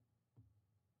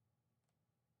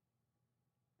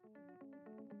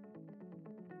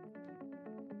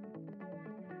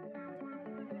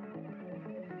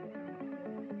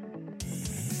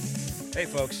Hey,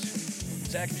 folks.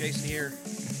 Zach and Jason here.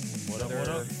 What up?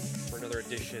 For another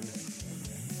edition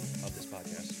of this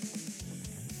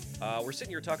podcast. We're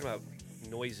sitting here talking about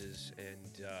noises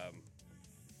and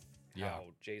how,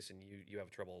 Jason, you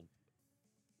have trouble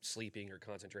sleeping or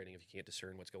concentrating if you can't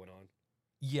discern what's going on.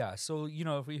 Yeah, so,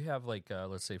 if we have,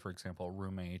 let's say, for example, a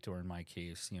roommate, or in my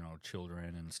case,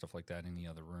 children and stuff like that in the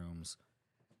other rooms,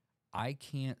 I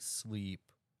can't sleep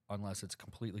unless it's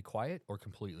completely quiet or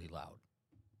completely loud.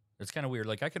 It's kind of weird.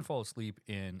 Like, I can fall asleep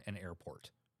in an airport,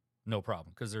 no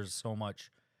problem, because there's so much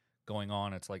going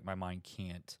on. It's like my mind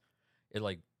can't, it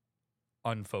like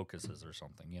unfocuses or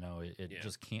something, it Yeah.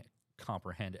 just can't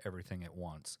comprehend everything at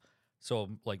once.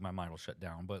 So, like, my mind will shut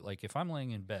down. But, like, if I'm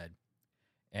laying in bed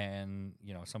and,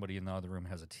 somebody in the other room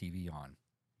has a TV on,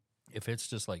 if it's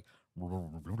just like,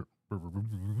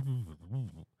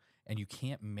 and you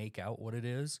can't make out what it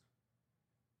is,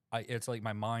 it's like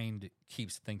my mind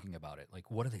keeps thinking about it. Like,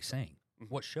 what are they saying? Mhm.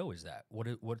 What show is that?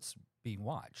 What's being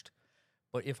watched?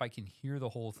 But if I can hear the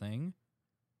whole thing,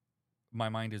 my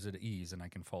mind is at ease and I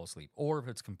can fall asleep. Or if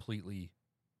it's completely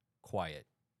quiet,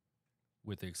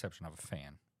 with the exception of a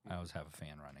fan. I always have a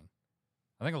fan running.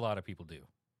 I think a lot of people do.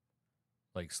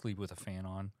 Like, sleep with a fan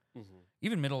on. Mm-hmm.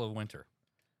 Even middle of winter,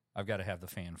 I've got to have the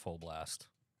fan full blast.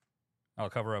 I'll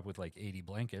cover up with like 80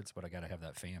 blankets, but I got to have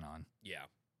that fan on, Yeah.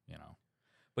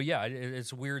 But yeah,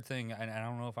 it's a weird thing. And I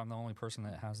don't know if I'm the only person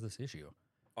that has this issue.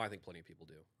 Oh, I think plenty of people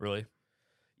do. Really?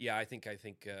 Yeah, I think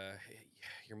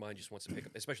your mind just wants to pick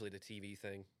up, especially the TV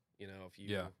thing. If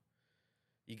you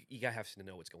you gotta have to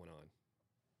know what's going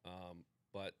on.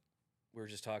 But we were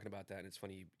just talking about that, and it's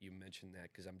funny you mentioned that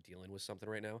because I'm dealing with something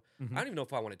right now. Mhm. I don't even know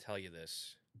if I want to tell you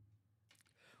this.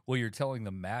 Well, you're telling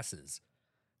the masses,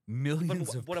 millions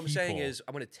But of what people. I'm saying is,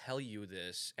 I'm going to tell you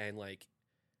this, and like,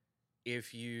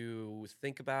 if you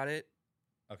think about it,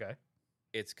 Okay.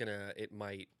 it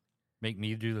might Make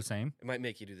me do the same?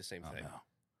 make you do the same Oh, thing. no.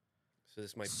 So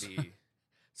this might be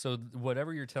So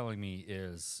whatever you're telling me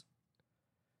is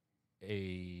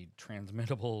a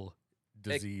transmittable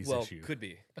disease issue. could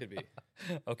be.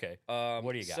 Okay. What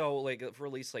What do you got? So like for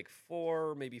at least like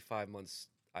 4, maybe 5 months,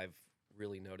 I've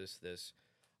really noticed this.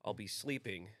 I'll be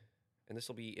sleeping, and this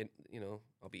will be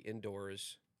I'll be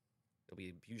indoors. It'll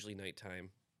be usually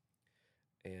nighttime,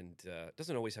 and it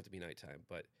doesn't always have to be nighttime,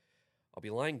 but I'll be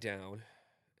lying down,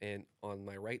 and on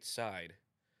my right side,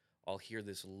 I'll hear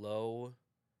this low,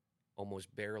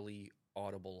 almost barely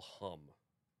audible hum,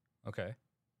 Okay.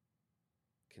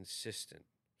 consistent.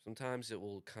 Sometimes it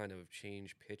will kind of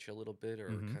change pitch a little bit, or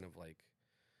Mhm. kind of like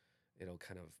it'll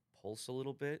kind of pulse a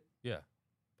little bit, Yeah.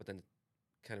 but then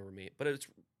kind of remain. But it's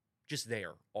just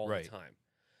there all Right. the time,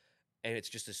 and it's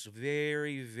just this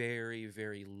very, very,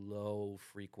 very low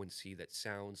frequency that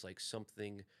sounds like some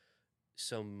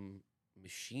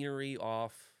machinery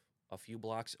off a few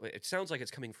blocks. It sounds like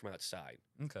it's coming from outside.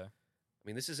 Okay. I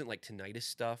mean, this isn't like tinnitus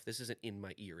stuff. This isn't in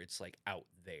my ear. It's like out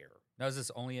there. Now, is this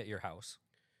only at your house?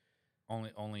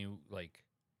 Only like,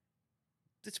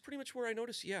 That's pretty much where I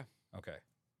notice. Yeah. okay.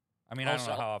 I mean, I don't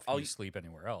Also, know how often I'll- you sleep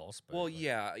anywhere else. But Well, like,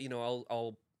 yeah.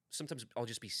 I'll sometimes I'll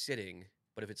just be sitting,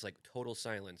 but if it's like total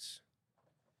silence,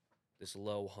 this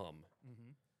low hum,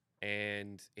 Mhm.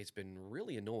 and it's been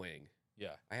really annoying.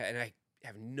 Yeah. I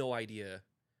have no idea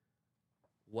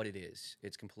what it is.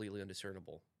 It's completely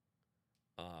undiscernible.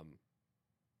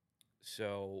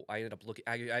 So I ended up looking.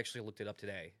 I actually looked it up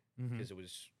today Mhm. because it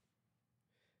was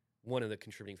one of the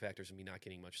contributing factors of me not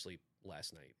getting much sleep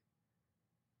last night.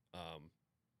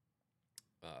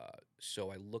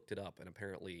 So I looked it up, and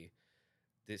apparently,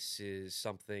 this is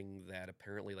something that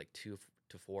apparently like 2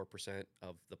 to 4%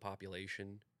 of the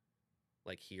population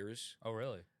like hears. Oh,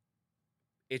 really?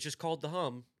 It's just called the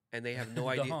hum, and they have no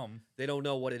The idea. hum. They don't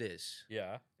know what it is.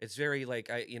 Yeah. It's very like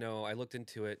I looked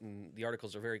into it, and the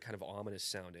articles are very kind of ominous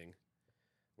sounding.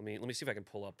 Let me see if I can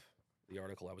pull up the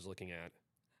article I was looking at.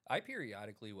 I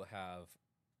periodically will have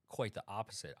quite the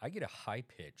opposite. I get a high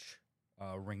pitch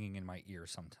ringing in my ear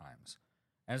sometimes.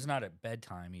 And it's not at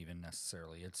bedtime even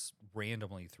necessarily. It's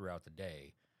randomly throughout the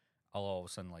day. I'll all of a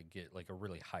sudden like get like a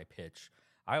really high pitch.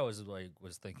 I always like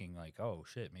was thinking like, oh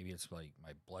shit, maybe it's like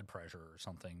my blood pressure or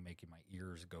something making my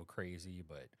ears go crazy.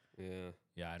 But Yeah.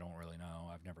 I don't really know.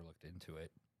 I've never looked into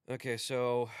it. Okay,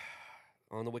 so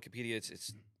on the Wikipedia,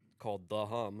 it's called the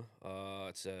hum.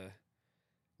 It's a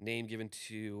name given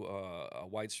to a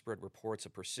widespread reports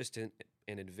of persistent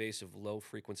and invasive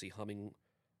low-frequency humming,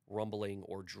 rumbling,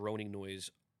 or droning noise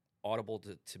audible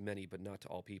to many but not to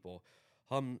all people.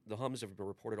 The hums have been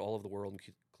reported all over the world,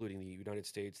 including the United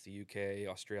States, the UK,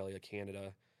 Australia,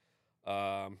 Canada.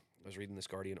 I was reading this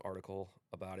Guardian article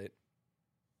about it,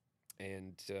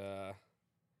 and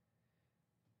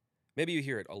Maybe you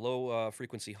hear it, a low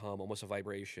frequency hum, almost a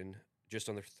vibration, just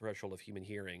on the threshold of human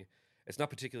hearing. It's not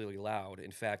particularly loud.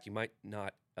 In fact, you might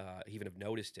not even have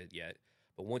noticed it yet,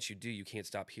 but once you do, you can't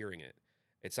stop hearing it.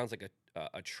 It sounds like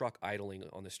a truck idling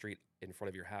on the street in front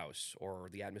of your house, or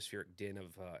the atmospheric din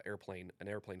of an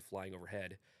airplane flying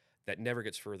overhead that never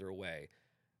gets further away.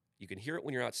 You can hear it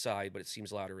when you're outside, but it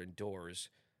seems louder indoors,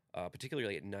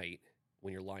 particularly at night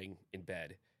when you're lying in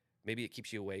bed. Maybe it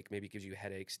keeps you awake. Maybe it gives you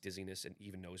headaches, dizziness, and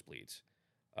even nosebleeds.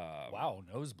 Wow,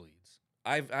 nosebleeds.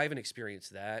 I haven't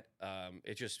experienced that.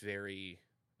 It's just very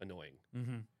annoying.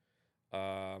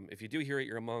 If you do hear it,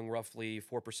 you're among roughly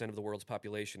 4% of the world's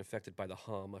population affected by the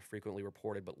hum, a frequently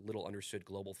reported but little understood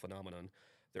global phenomenon.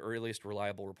 The earliest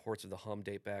reliable reports of the hum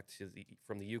date back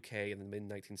from the UK in the mid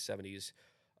 1970s,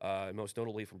 most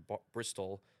notably from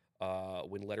Bristol,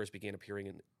 when letters began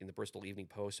appearing in the Bristol Evening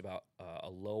Post about a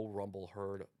low rumble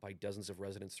heard by dozens of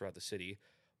residents throughout the city.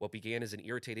 What began as an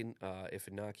irritating, if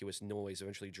innocuous noise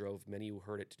eventually drove many who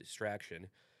heard it to distraction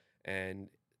and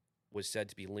was said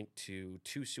to be linked to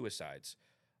 2 suicides.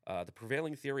 The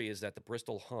prevailing theory is that the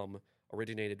Bristol hum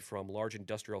originated from large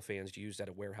industrial fans used at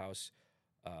a warehouse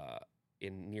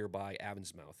in nearby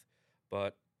Avonsmouth.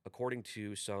 But according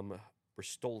to some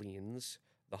Bristolians,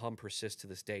 the hum persists to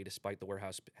this day despite the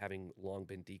warehouse having long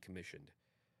been decommissioned.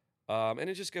 And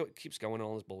it just keeps going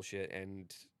on this bullshit,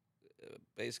 and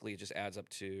basically it just adds up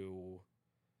to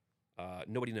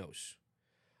nobody knows.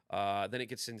 Then it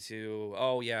gets into,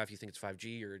 oh yeah, if you think it's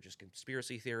 5G, you're just a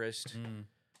conspiracy theorist.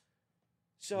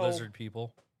 So Lizard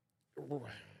people.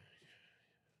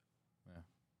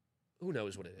 Who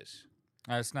knows what it is?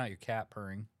 It's not your cat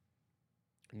purring.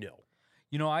 No.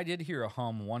 You know, I did hear a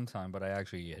hum one time, but I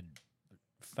actually had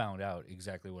found out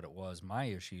exactly what it was. My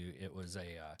issue, it was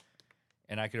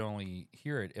and I could only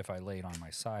hear it if I laid on my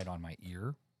side on my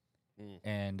ear,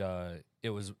 and it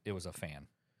was a fan.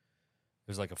 It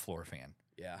was like a floor fan.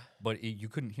 Yeah. But you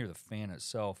couldn't hear the fan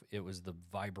itself. It was the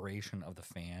vibration of the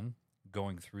fan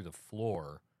going through the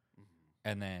floor,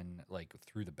 and then like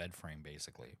through the bed frame,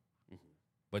 basically.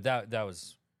 But that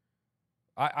was,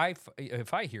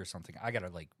 if I hear something, I gotta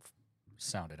like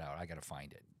sound it out. I gotta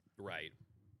find it. Right.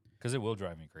 Because it will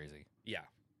drive me crazy. Yeah.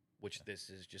 Which this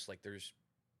is just like there's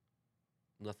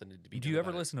nothing to be. Do you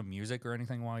ever listen to music or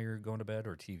anything while you're going to bed,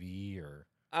 or TV, or?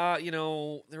 You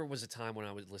know, there was a time when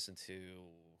I would listen to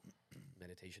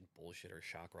meditation bullshit or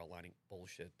chakra aligning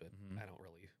bullshit, but I don't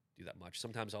really do that much.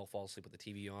 Sometimes I'll fall asleep with the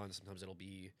TV on. Sometimes it'll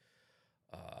be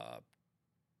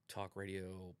talk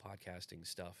radio, podcasting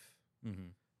stuff.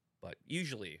 But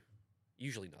usually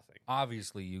nothing.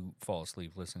 Obviously, you fall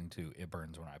asleep listening to "It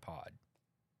Burns When I Pod."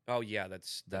 Oh yeah,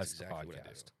 that's the exactly what I do.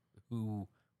 podcast. Who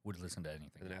would listen to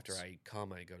anything? And then after else? I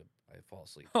come, I fall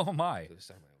asleep. Oh my! To the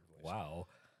sound of my own voice.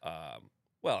 Wow.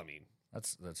 Well, I mean,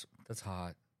 That's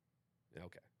hot.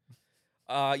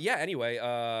 Okay. Yeah. Anyway.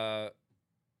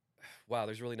 Wow.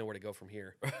 There's really nowhere to go from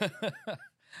here.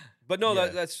 But no, Yeah.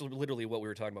 that's literally what we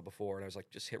were talking about before, and I was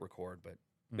like, just hit record. But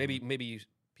maybe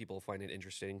people find it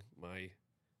interesting. My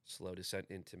slow descent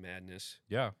into madness.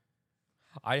 Yeah.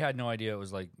 I had no idea it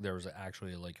was like there was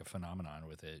actually like a phenomenon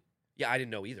with it. Yeah, I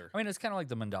didn't know either. I mean, it's kind of like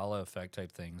the Mandela effect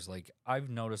type things. Like I've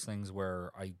noticed things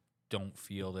where I don't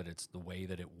feel that it's the way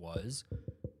that it was,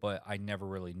 but I never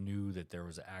really knew that there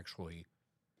was actually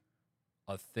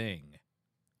a thing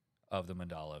of the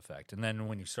Mandela effect. And then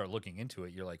when you start looking into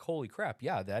it, you're like, holy crap,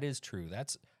 yeah, that is true.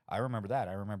 I remember that.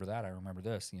 I remember that. I remember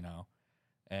this, you know.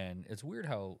 And it's weird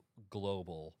how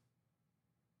global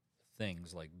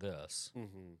things like this,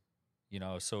 you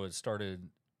know, so it started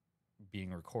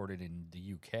being recorded in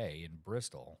the UK in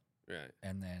Bristol. Right.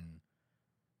 And then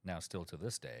now still to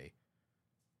this day,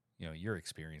 you know, you're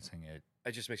experiencing it.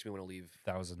 It just makes me want to leave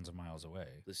thousands of miles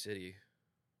away. the city.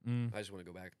 I just want to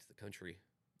go back to the country.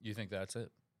 You think that's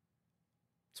it?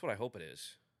 That's what I hope it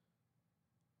is.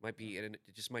 Might be, and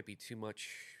it just might be too much.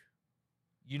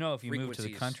 You know, if you move to the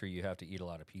Frequencies. country, you have to eat a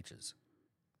lot of peaches.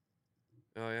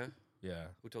 Oh yeah. Yeah.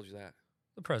 Who told you that?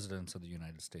 The presidents of the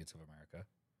United States of America.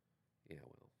 Yeah.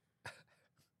 Well.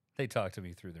 They talk to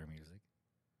me through their music.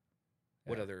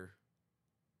 What Yeah.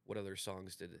 other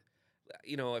songs did?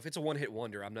 You know, if it's a one-hit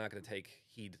wonder, I'm not going to take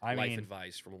I life mean,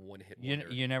 advice from a one-hit wonder.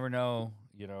 You never know,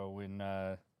 you know, when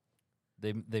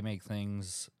they make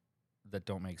things that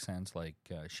don't make sense, like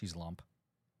she's lump.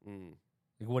 Mm.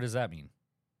 Like, what does that mean?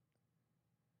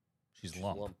 She's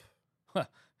lump.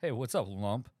 Hey, what's up,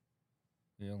 lump?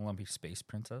 You a lumpy space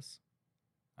princess?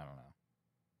 I don't know.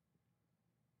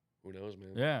 Who knows,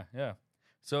 man? Yeah, yeah.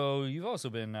 So you've also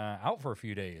been out for a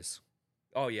few days.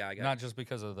 Oh yeah, I got Not just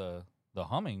because of the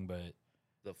humming, but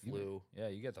the flu. yeah,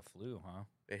 you get the flu, huh?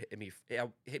 It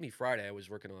hit me Friday. I was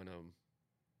working on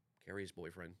Carrie's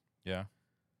boyfriend, Yeah.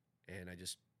 and I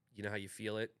just, you know how you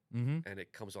feel it, Mm-hmm. and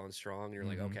it comes on strong, and you're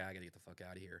like, Mhm. okay, I gotta get the fuck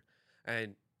out of here.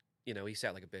 And you know, he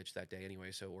sat like a bitch that day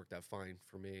anyway, so it worked out fine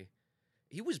for me.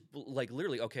 He was like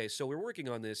literally okay. So we're working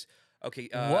on this. Okay,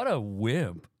 What a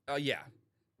wimp. yeah,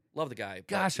 love the guy. But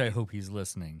Gosh, I hope he's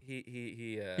listening.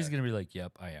 He's going to be like,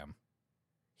 yep, I am.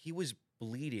 he was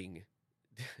bleeding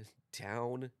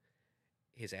down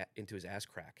into his ass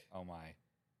crack, Oh, my.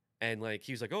 and like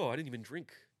he was like, oh, I didn't even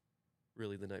drink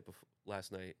really the night before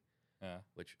last night, Yeah.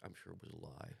 which I'm sure was a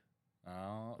lie.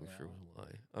 Oh, I'm sure it was a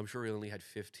lie. I'm sure he only had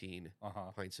 15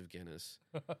 Uh-huh. pints of Guinness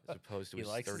as opposed to He his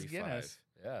likes 35. his Guinness.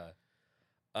 Yeah.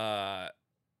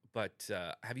 But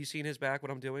have you seen his back?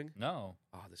 What I'm doing? No.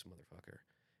 Oh, this motherfucker!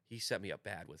 He set me up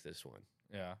bad with this one.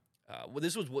 Yeah. Well,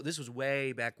 this was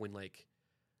way back when, like,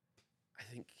 I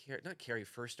think not Carrie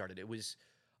first started. It was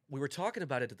we were talking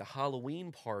about it at the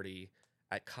Halloween party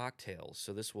at Cocktails.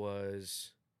 So this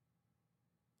was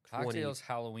 20 Cocktails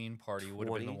Halloween party would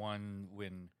have been the 20? one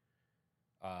when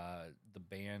the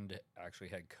band actually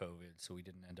had COVID, so we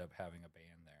didn't end up having a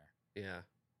band there. Yeah.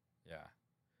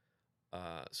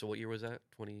 Yeah. So what year was that?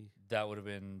 That would have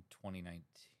been 2019.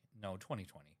 No,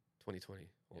 2020. 2020.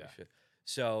 Holy Yeah. shit.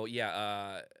 So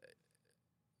yeah,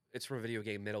 it's from a video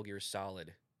game, Metal Gear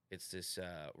Solid. It's this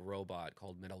robot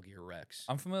called Metal Gear Rex.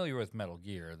 I'm familiar with Metal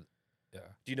Gear. Yeah.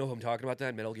 Do you know who I'm talking about?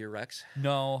 Then Metal Gear Rex.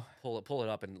 No. Pull it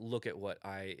up and look at what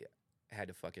I had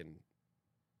to fucking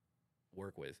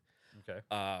work with. Okay.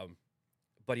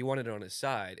 But he wanted it on his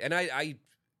side, and I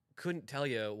couldn't tell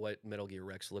you what Metal Gear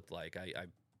Rex looked like. I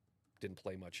didn't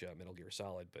play much Metal Gear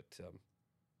Solid, but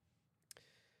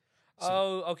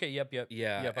Oh, okay. Yep. yeah,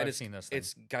 Yep, and I've it's seen this thing.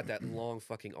 it's got that long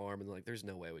fucking arm, and like, there's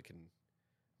no way we can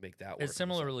make that work. It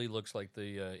similarly looks like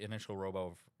the initial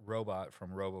robot from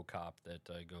RoboCop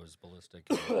that goes ballistic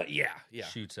and yeah.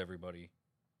 shoots everybody.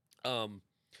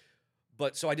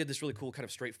 But so I did this really cool, kind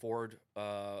of straightforward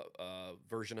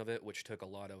version of it, which took a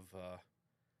lot of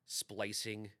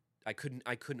splicing. I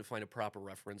couldn't find a proper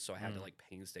reference, so I had to like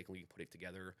painstakingly put it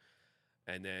together.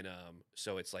 And then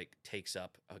so it's like takes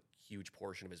up a huge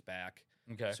portion of his back.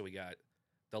 Okay. So we got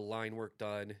the line work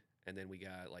done, and then we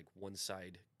got like one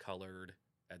side colored,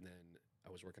 and then I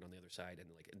was working on the other side, and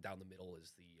like down the middle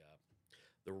is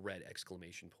the red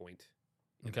exclamation point.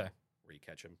 you know, Okay. where you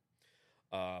catch him.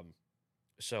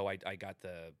 So I got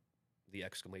the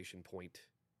exclamation point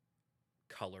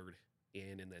colored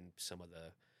in, and then some of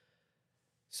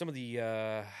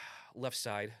the left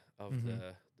side of Mhm.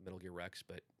 the Metal Gear Rex,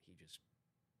 but he just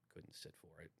couldn't sit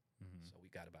for it. Mhm. So we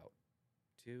got about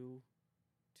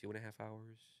 2.5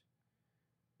 hours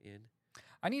in.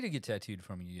 I need to get tattooed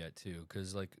from you yet too,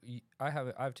 because like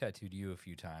I've tattooed you a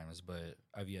few times, but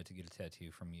I've yet to get a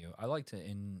tattoo from you. I like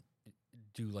to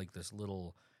do like this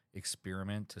little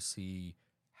experiment to see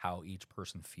how each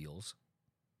person feels,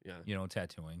 Yeah.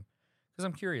 tattooing, because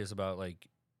I'm curious about like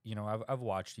I've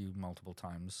watched you multiple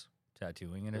times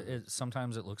tattooing, and it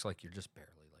sometimes it looks like you're just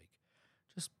barely like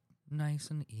just nice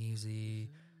and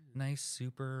easy. Nice,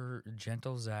 super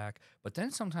gentle Zach. But then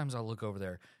sometimes I'll look over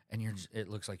there and it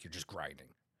looks like you're just grinding.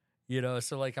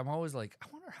 So like I'm always like, I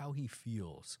wonder how he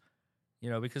feels.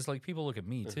 Because like people look at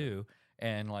me too,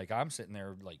 and like I'm sitting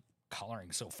there like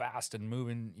coloring so fast and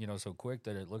moving, so quick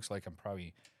that it looks like I'm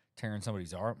probably tearing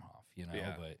somebody's arm off,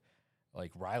 Yeah. But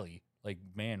like Riley, like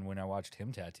man, when I watched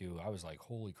him tattoo, I was like,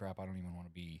 holy crap, I don't even want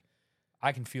to be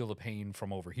I can feel the pain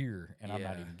from over here and I'm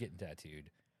not Yeah. even getting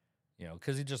tattooed.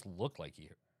 Because he just looked like he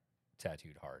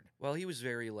tattooed hard. Well, he was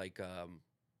very like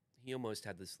he almost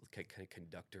had this kind of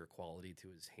conductor quality to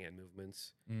his hand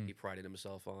movements. Mm. He prided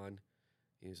himself on.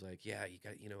 He was like, "Yeah, you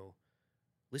got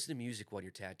listen to music while you're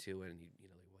tattooing." And the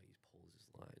way he pulls his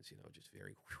lines, just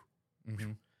very.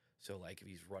 Mm-hmm. So like if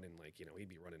he's running like he'd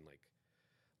be running like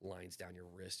lines down your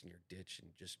wrist and your ditch,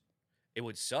 and just it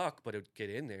would suck, but it would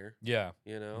get in there. Yeah.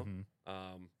 Mhm.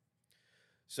 Mhm.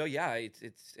 So yeah,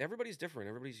 it's everybody's different.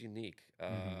 Everybody's unique.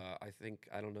 Mhm. I think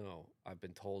I don't know.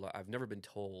 I've never been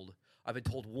told. I've been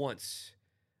told once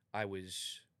I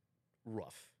was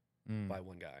rough Mm. by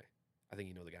one guy. I think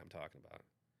you know the guy I'm talking about.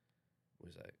 It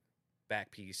was a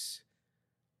back piece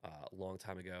a long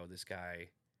time ago. This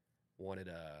guy wanted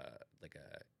a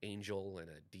angel and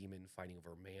a demon fighting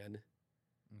over a man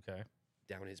Okay.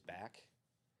 down his back,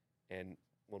 and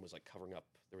one was like covering up.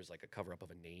 There was like a cover up of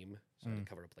a name, so I had to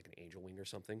cover up like an angel wing or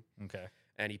something. Okay.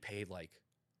 And he paid like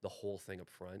the whole thing up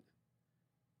front.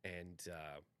 And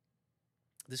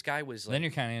this guy was like, Then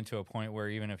you're kind of into a point where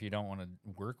even if you don't want to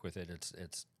work with it,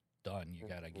 it's done. You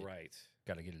gotta get right.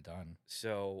 gotta get it done.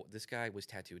 So this guy was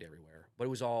tattooed everywhere, but it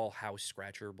was all house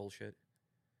scratcher bullshit.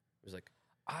 It was like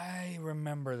I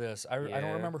remember this. I don't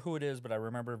Yeah. remember who it is, but I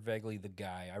remember vaguely the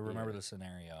guy. I remember Yeah. the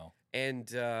scenario. And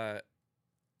it's a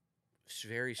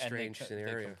very And strange they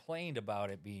scenario. complained about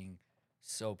it being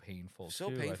so painful. So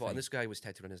too, I painful. And think. this guy was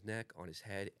tattooed on his neck, on his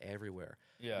head, everywhere.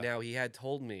 Yeah. Now he had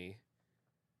told me,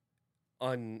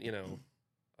 you know,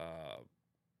 uh,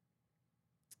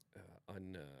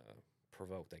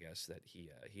 unprovoked, I guess, that he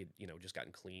had just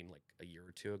gotten clean like a year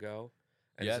or two ago.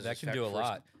 And Yeah, this is that his can do a first-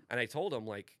 lot. And I told him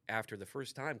like after the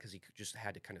first time because just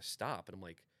had to kind of stop. And I'm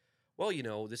like, well,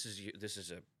 this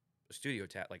is a studio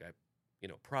tat, like a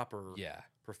proper Yeah.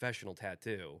 professional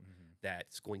tattoo Mhm.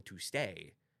 that's going to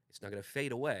stay. It's not going to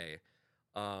fade away.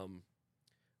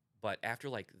 But after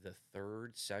like the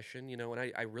third session, and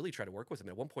I really tried to work with him.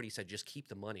 At one point, he said, "Just keep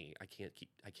the money. I can't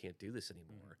do this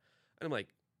anymore." And I'm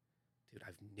like, dude,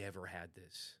 I've never had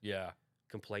this Yeah.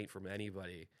 complaint from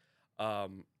anybody.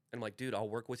 And I'm like, dude, I'll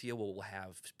work with you. We'll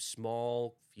have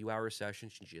small few hour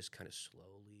sessions and just kind of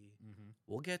slowly. Mm-hmm.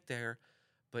 We'll get there.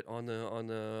 But on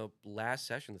the last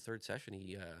session, the third session,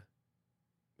 he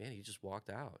just walked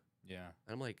out. Yeah.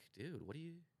 And I'm like, dude, what do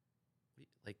you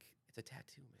like? It's a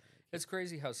tattoo, man. It's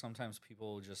crazy how sometimes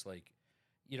people just like,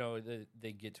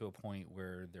 they get to a point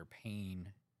where their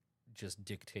pain just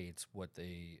dictates what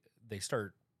they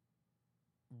start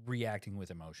reacting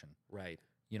with emotion, Right.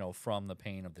 From the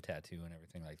pain of the tattoo and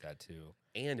everything like that too.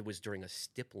 And it was during a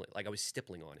stippling, like I was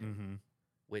stippling on him, Mm-hmm.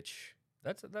 which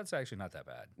That's actually not that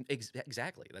bad.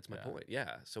 exactly, that's my Yeah. point.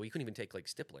 Yeah. So he couldn't even take like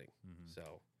stippling. Mhm.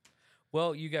 So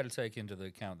Well, you got to take into the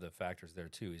account the factors there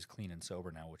too. He's clean and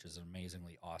sober now, which is an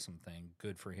amazingly awesome thing.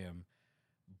 Good for him.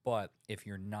 But if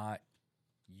you're not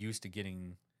used to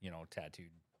getting,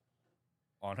 tattooed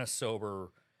on a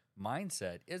sober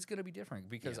mindset, it's going to be different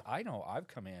because Yeah. I know I've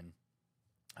come in.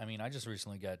 I mean, I just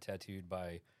recently got tattooed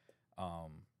by,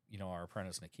 our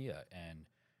apprentice Nakia, and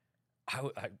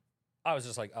I was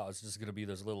just like, oh, it's just going to be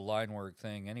this little line work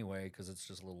thing anyway because it's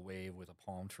just a little wave with a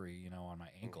palm tree, on my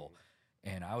ankle.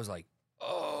 And I was like,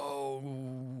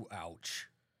 oh, ouch.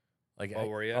 Like, Oh,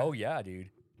 were ya? Oh yeah, dude.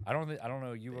 I don't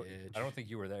know you were, Bitch. I don't think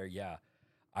you were there. Yeah.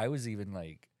 I was even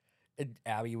like, and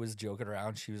Abby was joking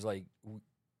around. She was like,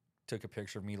 took a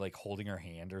picture of me like holding her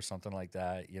hand or something like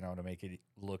that, to make it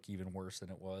look even worse than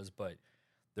it was. But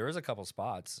there was a couple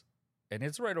spots, and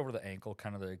it's right over the ankle,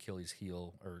 kind of the Achilles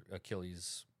heel or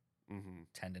Achilles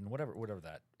tendon, whatever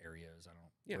that area is. I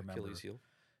don't remember. Achilles heel.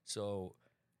 So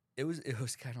it was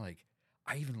kind of like,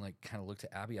 I even like kind of looked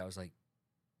at Abby. I was like,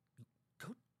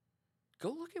 go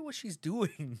look at what she's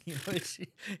doing.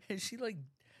 Is she like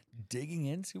digging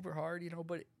in super hard,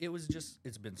 but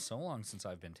it's been so long since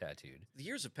I've been tattooed. The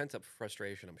years of pent up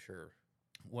frustration, I'm sure.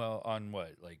 Well, on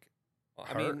what? Like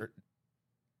I mean,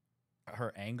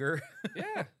 her anger?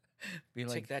 yeah. Being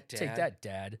Take like, that, take Dad." that,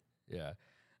 Dad. Yeah.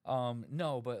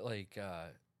 No, but like,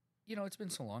 it's been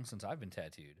so long since I've been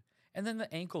tattooed. And then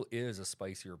the ankle is a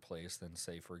spicier place than,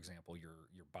 say, for example, your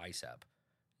bicep.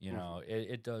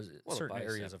 It does. Well, the certain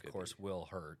areas, bicep of could course, be. will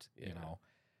hurt. Yeah.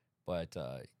 But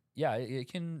yeah,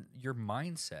 it can. Your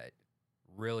mindset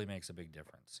really makes a big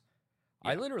difference.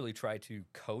 I Yeah. literally try to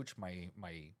coach my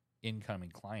incoming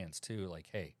clients too. Like,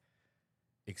 hey,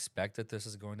 expect that this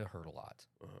is going to hurt a lot.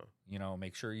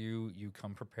 Make sure you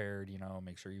come prepared.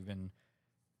 Make sure you've been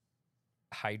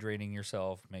hydrating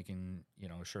yourself, making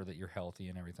sure that you're healthy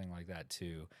and everything like that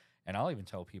too. And I'll even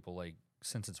tell people, like,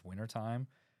 since it's wintertime,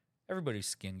 everybody's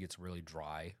skin gets really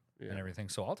dry and everything.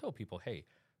 So I'll tell people, hey,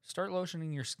 start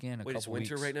lotioning your skin a Wait, couple it's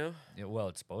winter weeks. right now? Yeah, well,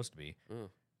 it's supposed to be. Oh.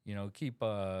 Keep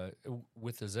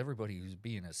with as everybody who's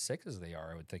being as sick as they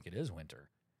are, I would think it is winter.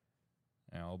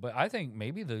 But I think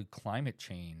maybe the climate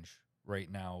change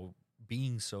right now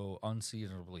being so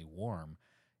unseasonably warm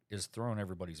is throwing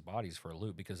everybody's bodies for a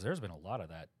loop because there's been a lot of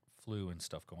that flu and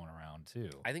stuff going around too.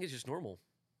 I think it's just normal.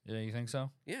 Yeah, you think so?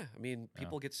 Yeah. I mean,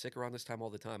 people get sick around this time all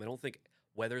the time. I don't think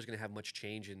weather is going to have much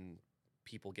change in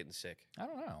people getting sick. I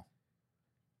don't know.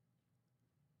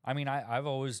 I mean, I've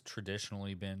always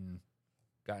traditionally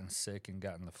gotten sick and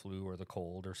gotten the flu or the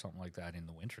cold or something like that in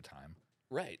the wintertime.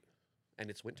 Right. And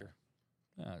it's winter.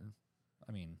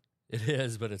 I mean, it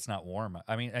is, but it's not warm.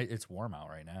 I mean, it's warm out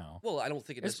right now. Well, I don't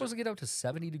think It's supposed to get up to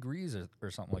 70 degrees or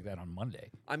something like that on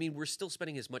Monday. I mean, we're still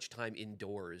spending as much time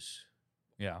indoors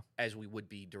Yeah. as we would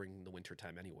be during the winter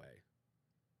time anyway.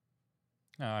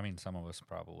 No, I mean, some of us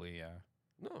probably, yeah.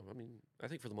 No, I mean, I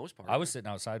think for the most part. I was sitting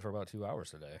outside for about 2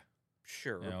 hours today.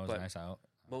 sure, It was but nice out.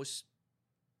 most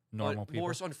Normal people.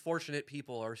 more unfortunate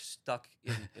people are stuck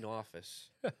in office.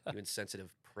 You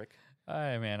insensitive prick.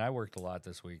 Hey, man, I worked a lot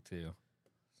this week too.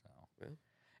 So, Yeah.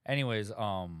 anyways,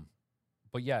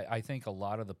 but yeah, I think a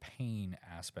lot of the pain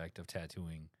aspect of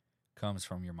tattooing comes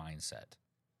from your mindset.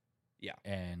 Yeah.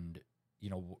 And,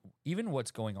 even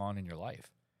what's going on in your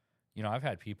life. I've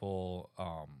had people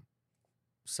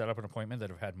set up an appointment that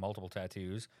have had multiple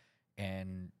tattoos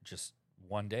and just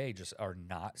one day just are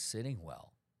not sitting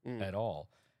well Mm. at all.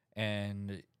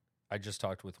 And I just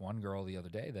talked with one girl the other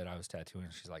day that I was tattooing.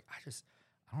 And she's like, I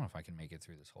don't know if I can make it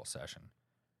through this whole session.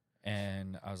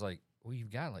 And I was like, well,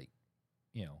 you've got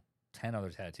 10 other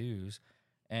tattoos.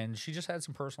 And she just had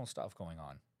some personal stuff going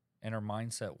on. And her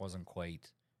mindset wasn't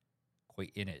quite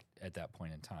in it at that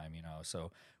point in time, So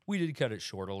we did cut it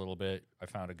short a little bit. I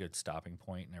found a good stopping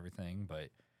point and everything. But,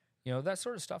 that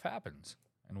sort of stuff happens.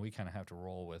 And we kind of have to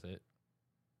roll with it.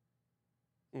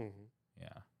 Mm-hmm. Yeah.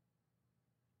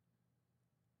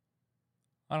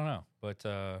 I don't know.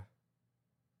 But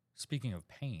speaking of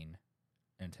pain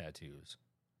and tattoos,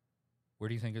 where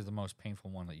do you think is the most painful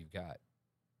one that you've got?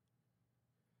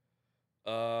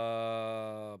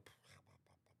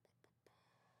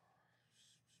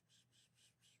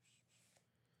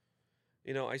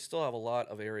 I still have a lot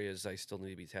of areas I still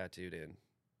need to be tattooed in.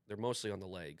 They're mostly on the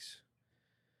legs.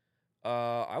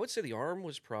 I would say the arm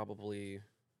was probably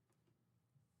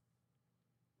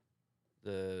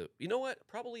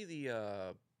probably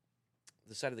the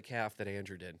side of the calf that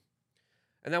Andrew did,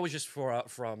 and that was just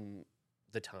Mm-hmm.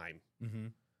 the time,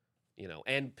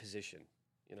 and position.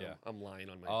 Yeah. I'm lying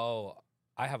on my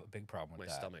I have a big problem with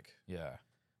my that. stomach. Yeah.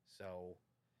 So,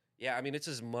 yeah, I mean, it's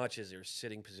as much as your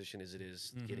sitting position as it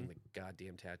is getting Mhm. the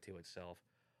goddamn tattoo itself.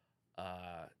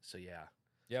 So yeah.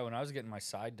 Yeah, when I was getting my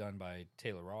side done by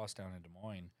Taylor Ross down in Des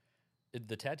Moines,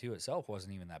 the tattoo itself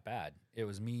wasn't even that bad. It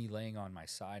was me laying on my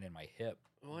side and my hip.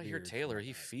 Well, I hear weird Taylor. from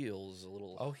He that. feels a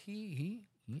little. Oh, he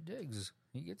digs.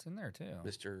 He gets in there too.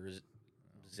 Mr.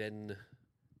 Zen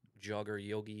jogger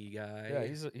yogi guy. Yeah,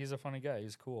 he's a funny guy.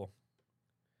 He's cool.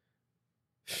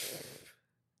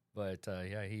 But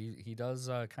yeah, he does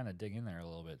kind of dig in there a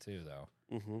little bit too, though.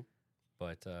 Mm-hmm.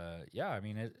 But yeah, I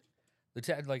mean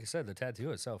like I said, the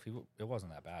tattoo itself, it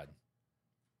wasn't that bad.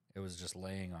 It was just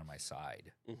laying on my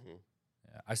side. Mm-hmm.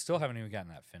 Yeah, I still haven't even gotten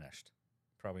that finished.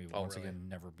 Probably Oh, once really? again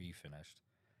never be finished.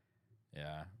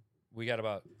 Yeah, we got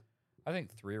about I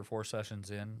think 3 or 4 sessions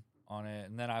in on it,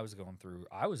 and then I was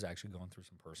actually going through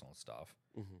some personal stuff,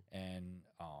 Mm-hmm. and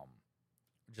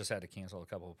just had to cancel a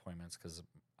couple of appointments because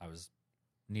I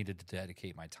needed to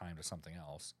dedicate my time to something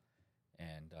else,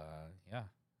 and yeah,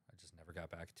 I just never got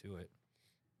back to it.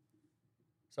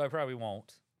 So I probably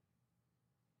won't.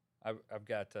 I've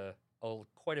got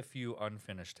quite a few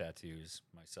unfinished tattoos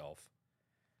myself.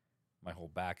 My whole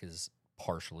back is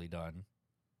partially done.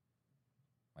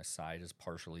 My side is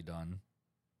partially done.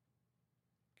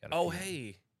 Got a Oh, few-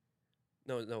 hey.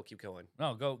 No, keep going.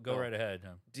 No, go Oh. right ahead.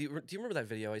 Do you remember that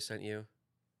video I sent you?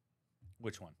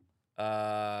 Which one?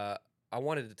 I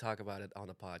wanted to talk about it on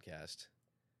the podcast.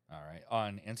 All right,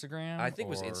 on Instagram. I think it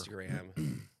was or-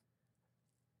 Instagram.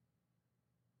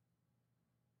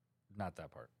 Not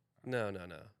that part. No.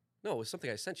 No, it was something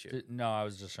I sent you. No, I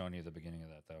was just showing you the beginning of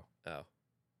that though. Oh.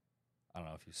 I don't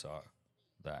know if you saw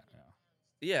that.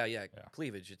 Yeah. Yeah.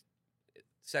 Cleavage.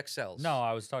 Sex sells. No,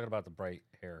 I was talking about the bright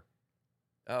hair.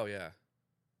 Oh, yeah.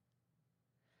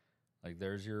 Like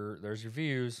there's your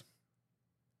views.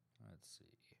 Let's see.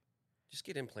 Just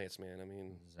get implants, man. I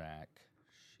mean, Zach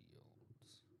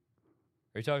Shields.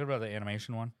 Are you talking about the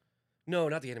animation one? no,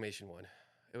 not the animation one.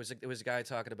 It was a guy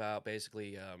talking about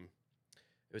basically.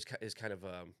 It was kind of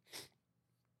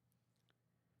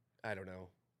I don't know.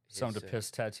 Something to his,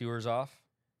 piss tattooers off.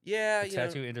 Yeah, The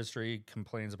tattoo industry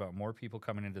complains about more people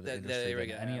coming into the There industry we than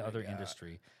go, any there we other go.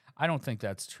 industry. I don't think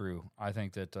that's true. I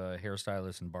think that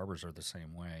hairstylists and barbers are the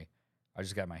same way. I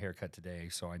just got my hair cut today,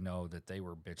 so I know that they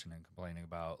were bitching and complaining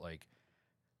about like,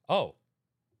 oh,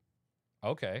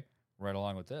 okay, right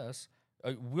along with this.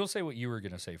 We'll say what you were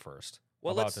going to say first.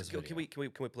 Well, about let's this go. video. Can we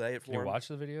play it for Can you him? watch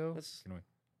the video? Let's- Can we?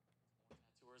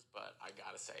 Tattooers, but I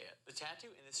gotta say it. The tattoo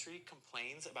industry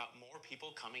complains about more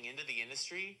people coming into the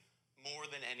industry more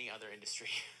than any other industry.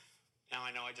 Now,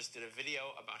 I know I just did a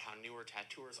video about how newer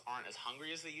tattooers aren't as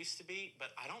hungry as they used to be,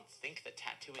 but I don't think that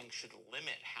tattooing should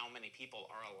limit how many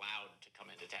people are allowed to come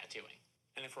into tattooing.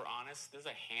 And if we're honest, there's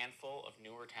a handful of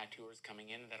newer tattooers coming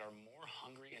in that are more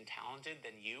hungry and talented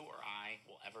than you or I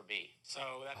will ever be. So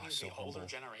that means so the older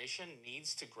humble. generation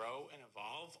needs to grow and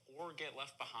evolve or get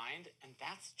left behind, and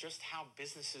that's just how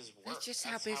businesses work. That's just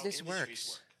how That's business industries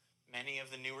works. work. Many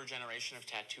of the newer generation of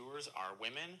tattooers are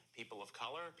women, people of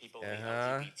color, people in the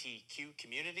Uh-huh. LGBTQ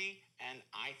community, and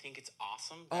I think it's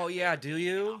awesome. Oh, that yeah, they're do getting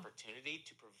you? An opportunity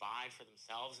to provide for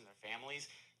themselves and their families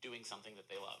doing something that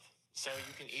they love. So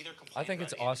you can either complain I think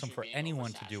about it's the awesome industry for being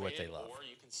anyone to do what they oversaturated, love. Or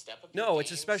you can step up No, your it's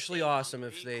game, especially stay awesome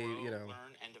if hungry, they, grow, you know.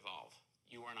 learn and evolve.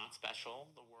 You are not special.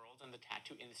 The world involved in the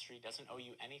tattoo industry doesn't owe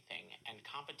you anything, and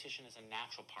competition is a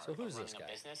natural part So of who's running this a guy?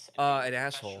 business. And being An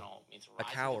asshole. professional means A rising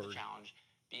to coward. the challenge,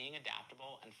 being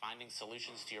adaptable, and finding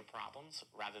solutions to your problems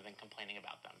rather than complaining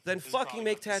about them. Then This is fucking probably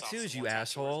make gonna piss off tattoos, some you more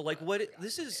asshole. tattooers, Like, but what? I gotta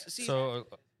This say is. it. See, So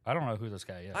I don't know who this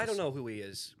guy is. I don't know who he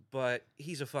is, but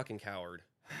he's a fucking coward.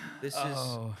 This is.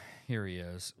 Oh, here he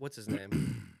is. What's his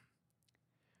name?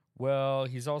 Well,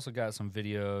 he's also got some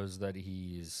videos that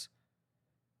he's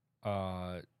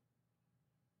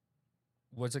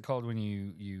what's it called when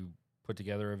you put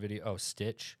together a video? Oh,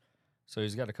 Stitch. So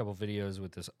he's got a couple videos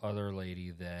with this other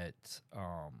lady that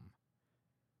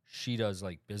she does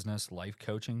like business life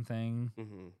coaching thing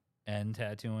Mm-hmm. and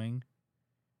tattooing.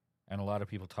 And a lot of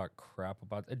people talk crap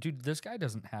about that. Dude, this guy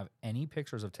doesn't have any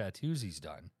pictures of tattoos he's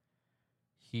done.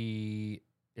 He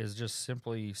is just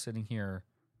simply sitting here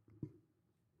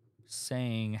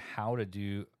saying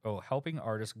helping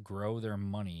artists grow their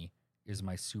money is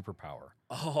my superpower.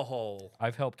 Oh.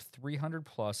 I've helped 300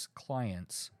 plus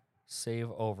clients save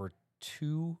over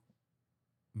 $2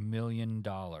 million.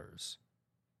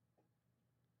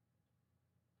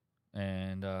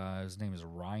 And his name is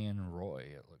Ryan Roy,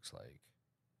 it looks like.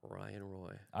 Ryan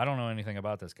Roy. I don't know anything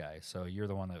about this guy, so you're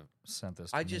the one that sent this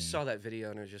to I just me. saw that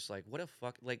video and I was just like, what a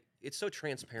fuck. Like, it's so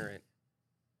transparent.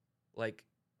 Like,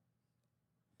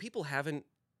 people haven't,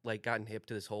 like, gotten hip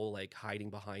to this whole, like,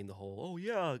 hiding behind the whole, oh,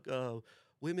 yeah,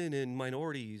 women and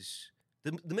minorities.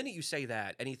 The minute you say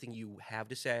that, anything you have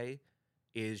to say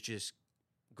is just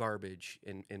garbage,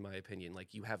 in my opinion.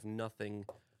 Like, you have nothing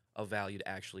of value to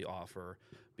actually offer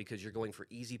because you're going for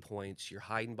easy points. You're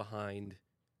hiding behind,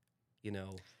 you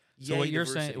know. So yay, what you're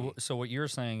diversity. saying? So what you're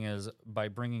saying is by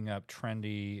bringing up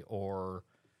trendy or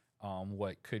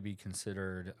what could be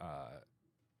considered,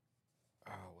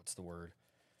 what's the word?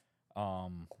 I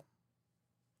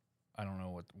don't know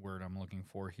what word I'm looking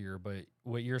for here, but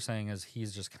what you're saying is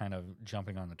he's just kind of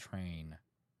jumping on the train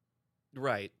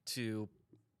Right, to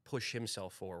push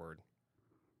himself forward.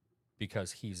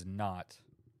 because he's not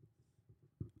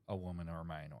a woman or a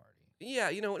minority. Yeah,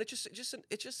 you know, and it's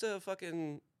just a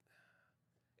fucking,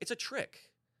 it's a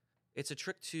trick. It's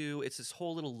this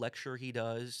whole little lecture he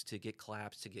does to get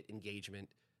claps, to get engagement,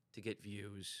 to get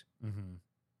views, Mm-hmm.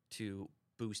 to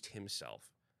boost himself.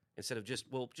 Instead of just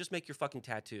make your fucking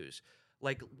tattoos.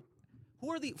 Like,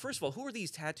 first of all, who are these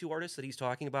tattoo artists that he's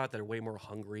talking about that are way more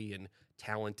hungry and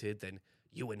talented than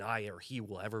you and I or he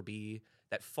will ever be?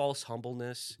 That false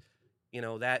humbleness,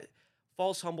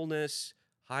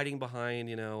 hiding behind,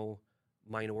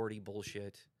 minority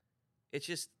bullshit. It's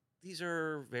just, these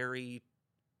are very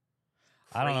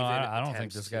I don't know. craven I don't think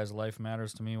attempts this to- guy's life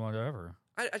matters to me whatever.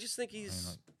 I just think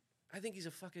I think he's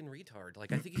a fucking retard.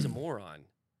 Like, I think he's a moron.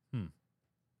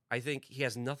 I think he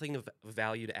has nothing of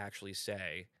value to actually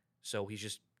say, so he's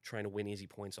just trying to win easy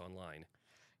points online.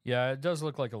 Yeah, it does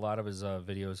look like a lot of his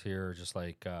videos here are just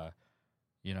like, are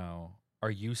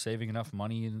you saving enough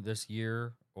money this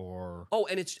year? Or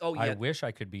I wish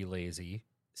I could be lazy.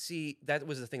 See, that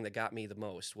was the thing that got me the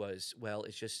most was, well,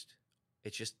 it's just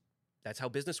that's how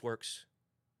business works.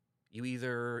 You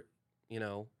either,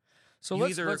 So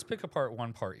You let's pick apart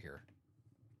one part here.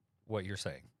 What you're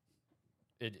saying,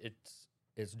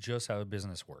 it's just how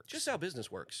business works. just how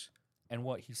business works. And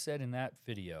what he said in that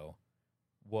video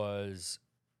was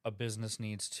a business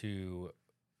needs to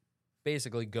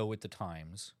basically go with the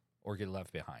times or get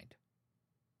left behind.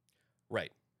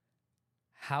 Right.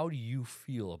 How do you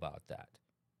feel about that?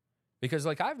 Because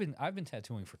like I've been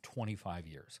tattooing for 25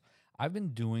 years. I've been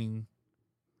doing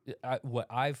what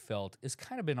I've felt is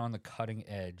kind of been on the cutting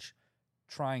edge,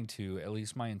 trying to at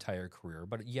least my entire career,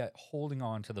 but yet holding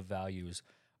on to the values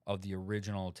of the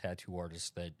original tattoo artists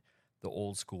that the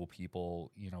old school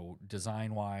people,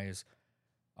 design wise,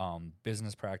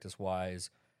 business practice wise,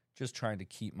 just trying to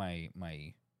keep my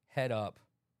head up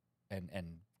and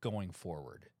going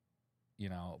forward,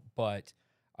 But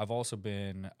I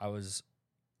was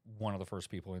one of the first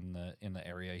people in the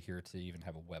area here to even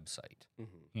have a website.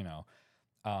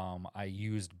 Mm-hmm. I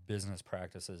used business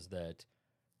practices that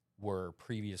were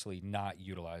previously not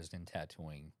utilized in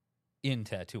tattooing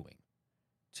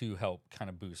to help kind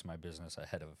of boost my business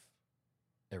ahead of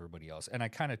everybody else. And I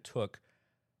kind of took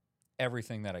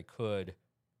everything that I could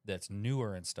that's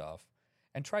newer and stuff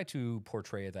and try to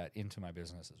portray that into my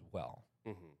business as well.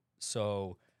 Mm-hmm.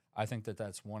 So I think that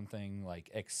that's one thing, like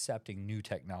accepting new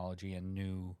technology and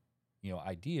new,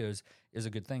 ideas is a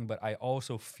good thing. But I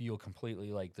also feel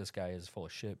completely like this guy is full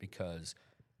of shit because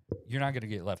you're not going to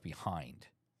get left behind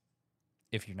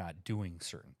if you're not doing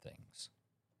certain things.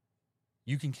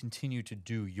 You can continue to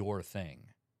do your thing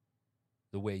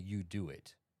the way you do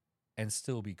it and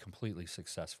still be completely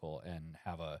successful and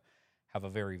have have a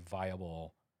very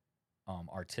viable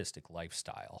artistic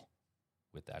lifestyle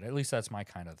with that. At least that's my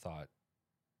kind of thought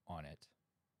on it.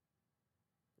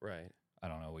 Right. I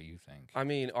don't know what you think. I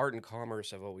mean, art and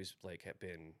commerce have always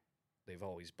they've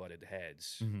always butted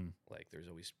heads. Mm-hmm. Like there's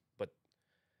always, but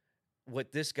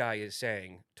what this guy is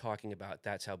saying, talking about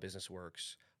that's how business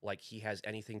works, like he has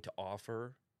anything to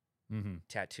offer Mm-hmm.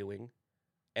 tattooing.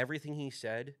 Everything he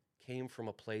said came from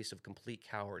a place of complete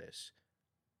cowardice.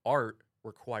 Art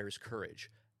requires courage.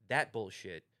 That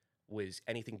bullshit was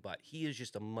anything but. He is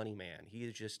just a money man. He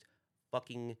is just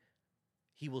fucking,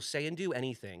 he will say and do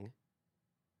anything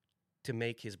to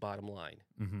make his bottom line.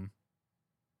 Mm-hmm.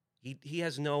 He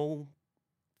has no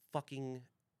fucking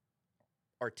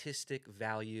artistic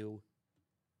value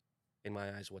in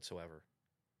my eyes whatsoever.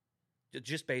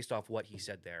 Just based off what he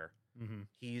said there. Mm-hmm.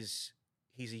 He's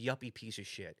a yuppie piece of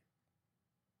shit.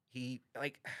 He,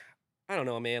 like, I don't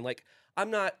know, man. Like,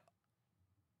 I'm not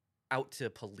out to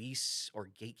police or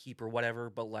gatekeep or whatever,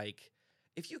 but like,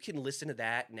 if you can listen to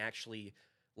that and actually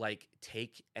like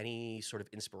take any sort of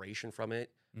inspiration from it,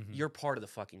 Mm-hmm. you're part of the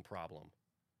fucking problem.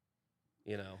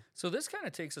 You know? So this kind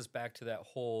of takes us back to that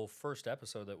whole first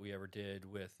episode that we ever did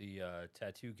with the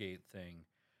Tattoo Gate thing,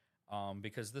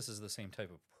 because this is the same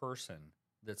type of person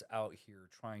that's out here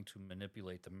trying to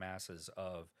manipulate the masses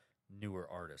of newer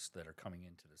artists that are coming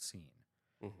into the scene.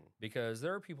 Mm-hmm. Because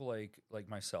there are people like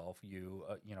myself, you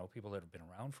know, people that have been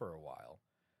around for a while,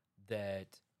 that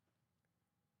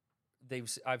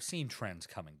I've seen trends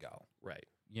come and go. Right.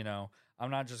 You know,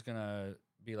 I'm not just gonna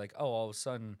be like, oh, all of a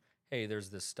sudden, hey, there's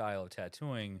this style of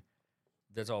tattooing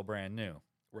that's all brand new.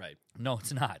 Right. No,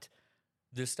 it's not.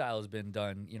 This style has been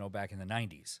done, you know, back in the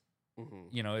 90s. Mm-hmm.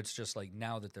 You know, it's just like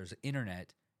now that there's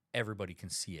internet, everybody can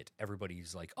see it.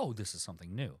 Everybody's like, oh, this is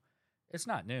something new. It's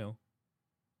not new.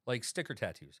 Like sticker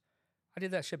tattoos. I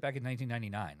did that shit back in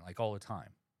 1999, like all the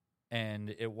time.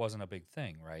 And it wasn't a big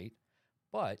thing, right?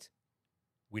 But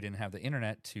we didn't have the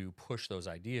internet to push those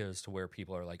ideas to where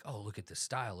people are like, oh, look at this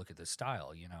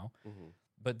style, you know? Mm-hmm.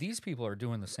 But these people are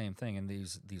doing the same thing, and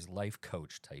these life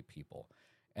coach type people.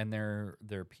 And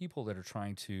they're people that are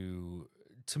trying to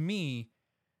me,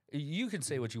 you can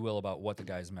say what you will about what the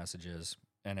guy's message is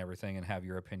and everything and have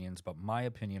your opinions, but my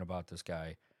opinion about this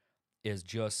guy is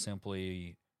just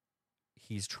simply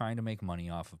he's trying to make money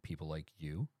off of people like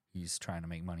you. He's trying to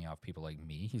make money off people like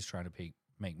me. He's trying to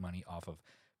make money off of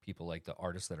people like the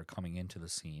artists that are coming into the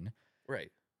scene.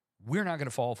 Right. We're not going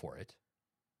to fall for it,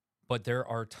 but there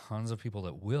are tons of people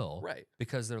that will. Right.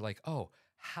 Because they're like, oh,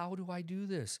 how do I do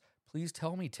this? Please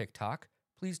tell me TikTok.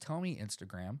 Please tell me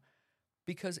Instagram.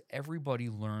 Because everybody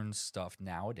learns stuff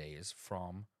nowadays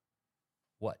from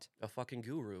what? A fucking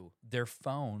guru. Their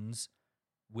phones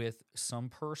with some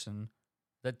person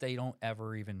that they don't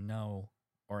ever even know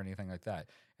or anything like that.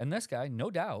 And this guy,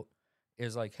 no doubt,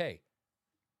 is like, hey,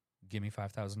 give me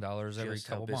 $5,000 every Just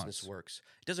how couple business months. works.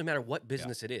 It doesn't matter what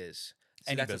business it is.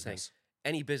 See, Any that's the thing. business.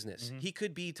 Any business. Mhm. He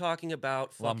could be talking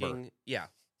about Lumber. fucking yeah.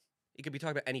 He could be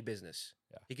talking about any business.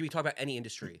 Yeah. He could be talking about any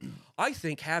industry. I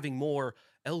think having more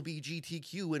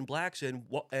LGBTQ and blacks and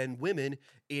women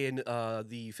in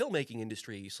the filmmaking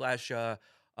industry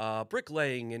 /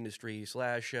 bricklaying industry /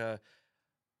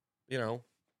 you know,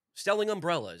 selling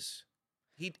umbrellas.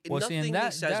 Nothing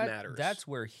he says matters. That's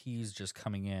where he's just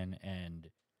coming in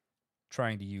and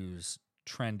trying to use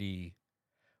trendy,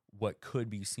 what could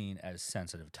be seen as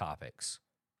sensitive topics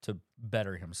to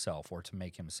better himself or to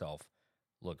make himself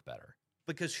look better.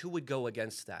 Because who would go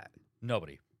against that?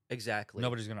 Nobody. Exactly.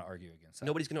 Nobody's going to argue against that.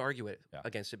 Nobody's going to argue Yeah.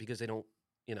 against it because they don't,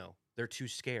 you know, they're too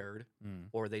scared Mm.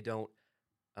 or they don't.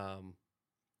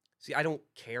 See, I don't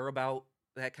care about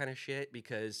that kind of shit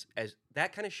because as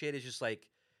that kind of shit is just like,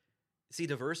 see,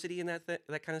 diversity in that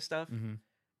kind of stuff. Mhm.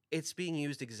 It's being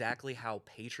used exactly how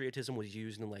patriotism was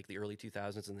used in like the early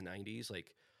 2000s and the 90s.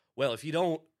 Like, well, if you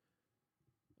don't,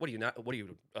 what are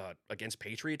you against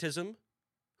patriotism?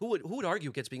 Who would argue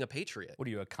against being a patriot? What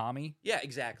are you, a commie? Yeah,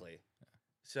 exactly.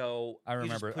 So I you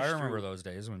just remember push through. those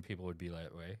days when people would be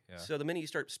that way. Yeah. So the minute you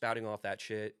start spouting off that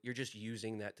shit, you're just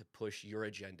using that to push your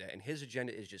agenda, and his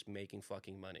agenda is just making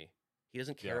fucking money. He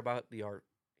doesn't care Yeah. about the art.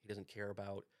 He doesn't care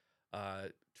about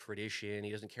tradition.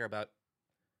 He doesn't care about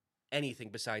anything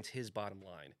besides his bottom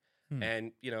line. Hmm.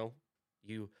 And you know,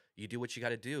 you do what you got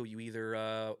to do. You either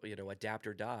adapt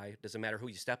or die. Doesn't matter who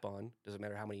you step on. Doesn't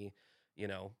matter how many. I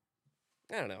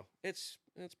don't know. It's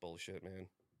bullshit, man.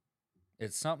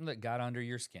 It's something that got under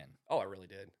your skin. Oh, I really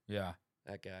did. Yeah.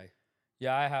 That guy.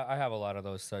 Yeah, I have a lot of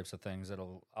those types of things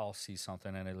I'll see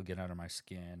something and it'll get under my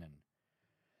skin, and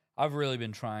I've really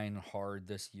been trying hard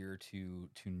this year to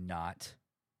not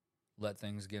let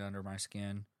things get under my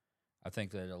skin. I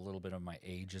think that a little bit of my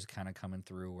age is kind of coming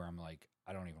through where I'm like,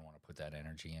 I don't even want to put that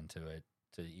energy into it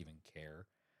to even care.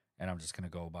 And I'm just going to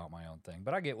go about my own thing.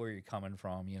 But I get where you're coming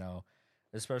from,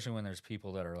 especially when there's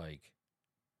people that are like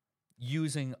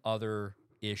using other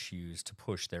issues to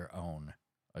push their own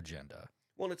agenda.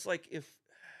 Well, it's like if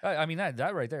I mean,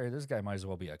 that right there, this guy might as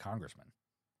well be a congressman.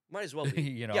 might as well be.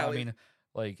 Yeah, I mean,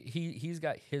 like he's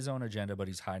got his own agenda, but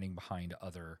he's hiding behind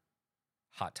other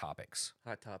hot topics.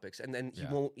 Hot topics, and then he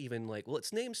Yeah. won't even like. Well,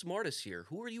 let's name some artists here.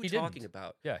 Who are you He talking didn't.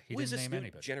 about? Yeah, he Who is didn't this name new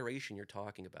anybody. generation you're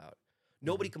talking about?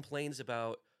 Nobody complains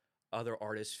about other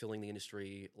artists filling the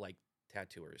industry like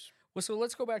tattooers. Well, so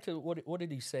let's go back to what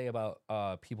did he say about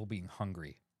people being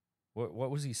hungry? What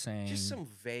was he saying? Just some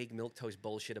vague milquetoast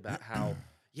bullshit about how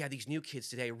yeah, these new kids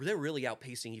today they're really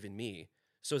outpacing even me.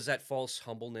 So is that false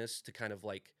humbleness to kind of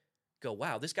like go,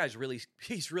 wow, this guy's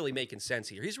he's really making sense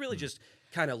here. He's really just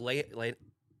kind of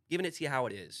giving it to you how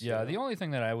it is. Yeah, you the know? only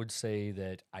thing that I would say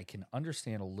that I can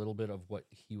understand a little bit of what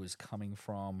he was coming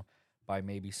from by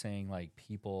maybe saying like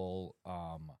people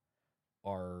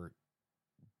are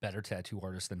better tattoo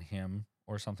artists than him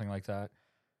or something like that.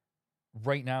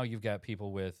 Right now, you've got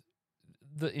people with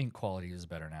the ink quality is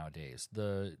better nowadays.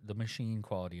 The machine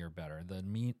quality are better. The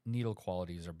needle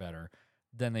qualities are better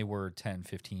than they were 10,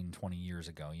 15, 20 years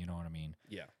ago. You know what I mean?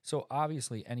 Yeah. So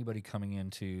obviously, anybody coming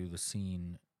into the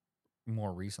scene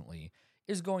more recently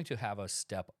is going to have a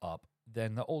step up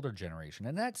than the older generation.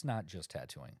 And that's not just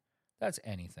tattooing. That's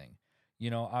anything.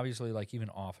 Obviously, like even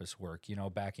office work,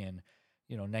 back in,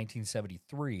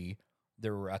 1973,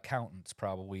 there were accountants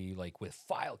probably like with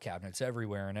file cabinets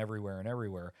everywhere and everywhere and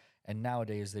everywhere. And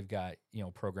nowadays they've got,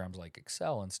 programs like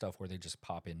Excel and stuff where they just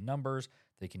pop in numbers.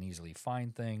 They can easily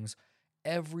find things.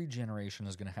 Every generation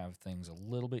is going to have things a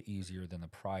little bit easier than the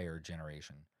prior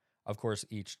generation. Of course,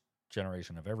 each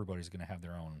generation of everybody's going to have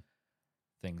their own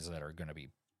things that are going to be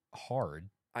hard.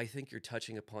 I think you're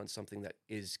touching upon something that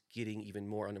is getting even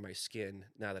more under my skin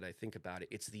now that I think about it.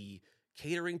 It's the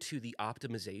catering to the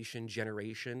optimization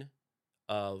generation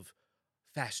of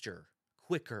faster,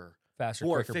 quicker, Faster,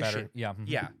 more quicker, efficient. better. Yeah.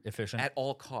 Yeah. Efficient. At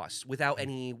all costs, without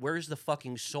any. Where's the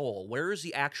fucking soul? Where is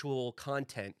the actual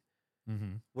content?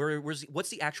 What's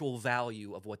the actual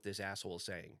value of what this asshole is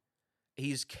saying?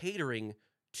 He's catering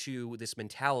to this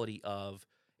mentality of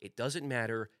it doesn't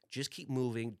matter, just keep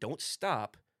moving, don't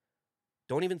stop,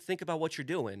 don't even think about what you're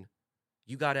doing.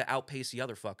 You got to outpace the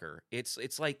other fucker. It's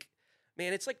like,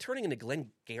 man, it's like turning into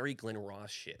Glenn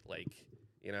Ross shit. Like,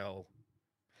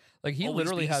 Like he always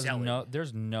literally be has selling.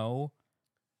 there's no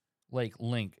like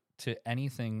link to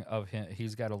anything of him.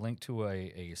 He's got a link to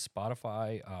a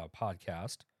Spotify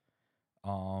podcast,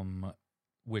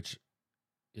 which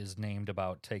is named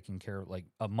about taking care of like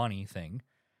a money thing.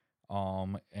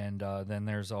 And then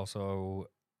there's also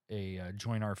a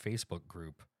join our Facebook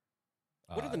group.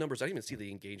 What are the numbers? I didn't even see the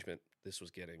engagement this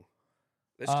was getting.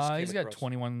 This just came He's got across.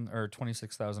 21 or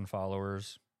 26,000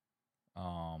 followers.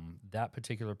 That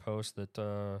particular post that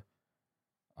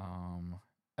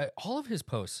all of his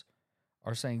posts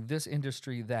are saying this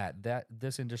industry that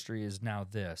this industry is now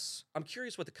this. I'm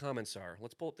curious what the comments are.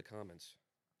 Let's pull up the comments.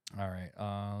 All right,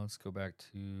 let's go back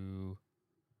to.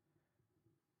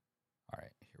 All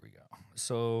right, here we go.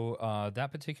 So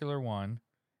that particular one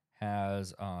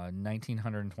has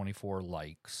 1,924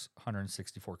 likes,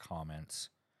 164 comments.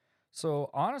 So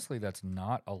honestly, that's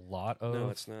not a lot of No,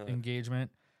 it's not. engagement.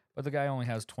 But the guy only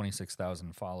has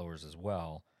 26,000 followers as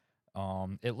well.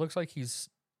 It looks like he's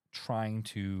trying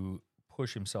to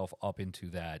push himself up into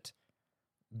that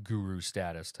guru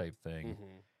status type thing.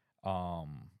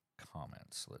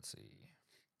 Comments, let's see.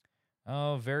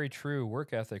 Oh, very true.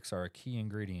 Work ethics are a key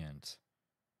ingredient.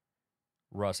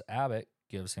 Russ Abbott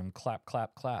gives him clap,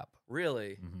 clap, clap.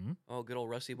 Really? Mm-hmm. Oh, good old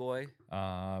Rusty boy.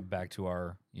 Back to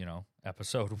our,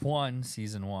 episode 1,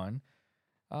 season 1.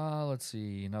 Let's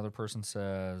see. Another person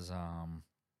says,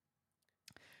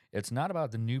 it's not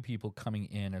about the new people coming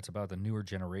in. It's about the newer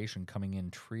generation coming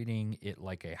in, treating it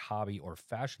like a hobby or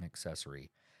fashion accessory,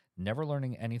 never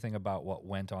learning anything about what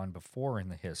went on before in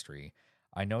the history.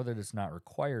 I know that it's not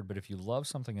required, but if you love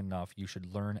something enough, you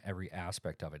should learn every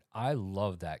aspect of it. I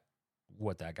love that,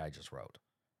 what that guy just wrote.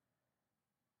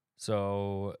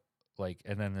 So, like,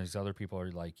 and then there's other people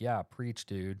are like, yeah, preach,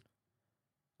 dude.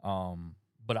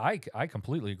 But I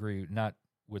completely agree, not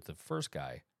with the first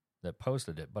guy that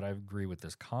posted it, but I agree with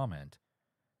this comment.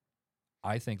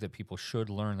 I think that people should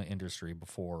learn the industry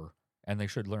before, and they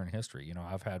should learn history.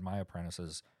 I've had my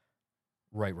apprentices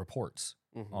write reports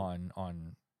on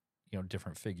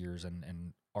different figures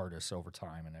and artists over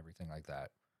time and everything like that.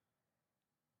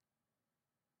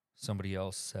 Somebody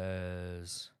else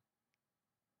says,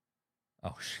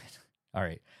 oh, shit. All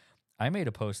right. I made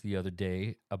a post the other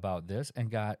day about this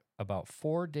and got about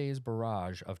 4 days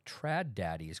barrage of trad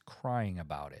daddies crying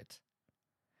about it.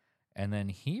 And then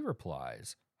he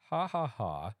replies, ha ha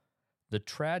ha, the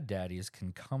trad daddies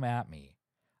can come at me.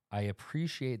 I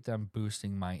appreciate them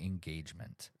boosting my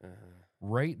engagement.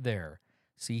 Right there.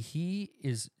 See, he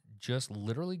is just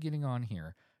literally getting on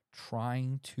here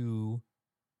trying to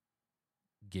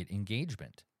get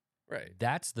engagement. Right.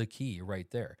 That's the key right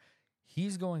there.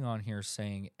 He's going on here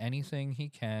saying anything he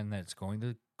can that's going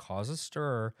to cause a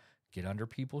stir, get under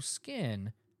people's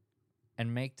skin,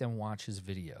 and make them watch his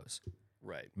videos.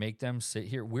 Right. Make them sit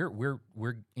here. We're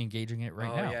engaging it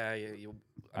right now. Yeah.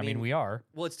 I mean, we are.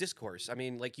 Well, it's discourse. I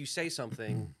mean, like you say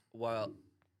something. Well,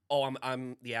 oh,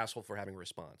 I'm the asshole for having a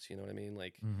response. You know what I mean?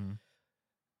 Like,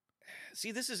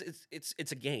 see, this is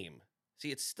it's a game. See,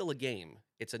 it's still a game.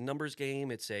 It's a numbers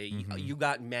game. It's a you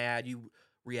got mad. You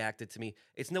reacted to me.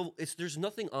 There's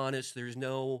nothing honest. There's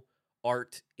no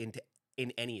art in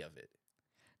any of it.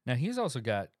 Now he's also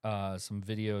got some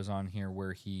videos on here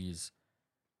where he's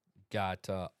got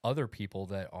other people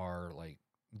that are like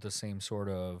the same sort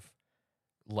of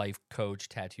life coach,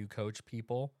 tattoo coach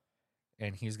people,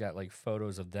 and he's got like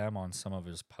photos of them on some of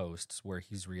his posts where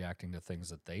he's reacting to things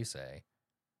that they say.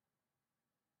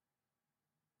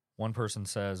 One person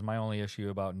says, my only issue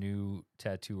about new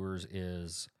tattooers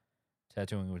is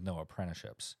tattooing with no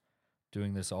apprenticeships.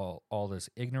 Doing this all this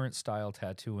ignorant style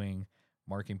tattooing,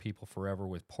 marking people forever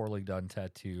with poorly done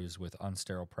tattoos with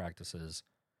unsterile practices.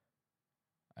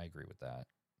 I agree with that.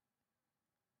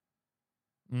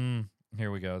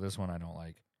 Here we go. This one I don't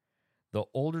like. The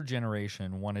older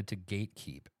generation wanted to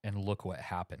gatekeep, and look what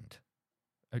happened.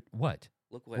 What?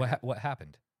 Look what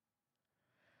happened?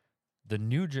 The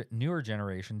newer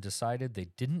generation decided they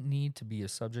didn't need to be a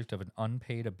subject of an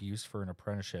unpaid abuse for an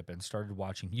apprenticeship and started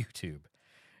watching YouTube.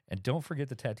 And don't forget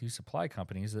the tattoo supply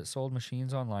companies that sold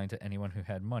machines online to anyone who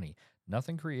had money.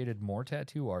 Nothing created more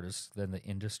tattoo artists than the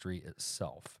industry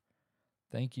itself.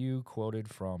 Thank you. Quoted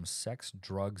from Sex,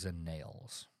 Drugs, and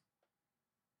Nails.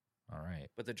 All right.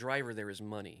 But the driver there is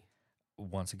money.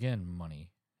 Once again, money.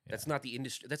 Yeah. That's not the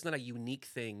industry. That's not a unique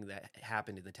thing that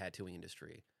happened in the tattooing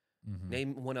industry.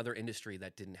 Name one other industry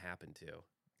that didn't happen to.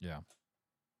 Yeah.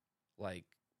 Like,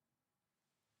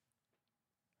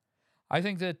 I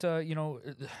think that,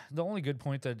 the only good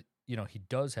point that, he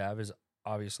does have is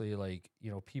obviously like,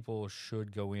 people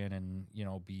should go in and,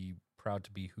 be proud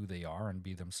to be who they are and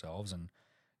be themselves and,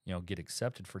 get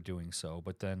accepted for doing so.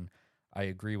 But then I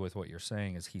agree with what you're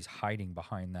saying is he's hiding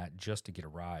behind that just to get a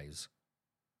rise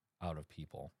out of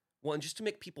people. Well, and just to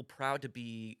make people proud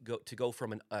to go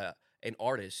from an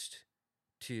artist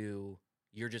to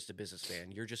you're just a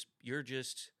businessman. You're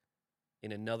just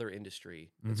in another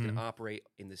industry that's going to operate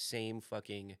in the same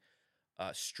fucking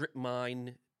strip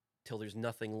mine till there's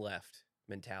nothing left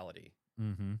mentality.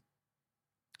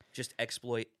 Just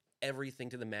exploit everything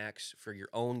to the max for your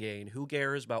own gain. Who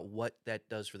cares about what that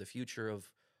does for the future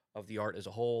of the art as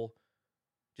a whole?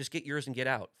 Just get yours and get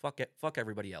out. Fuck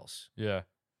everybody else. Yeah.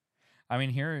 I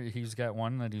mean, here he's got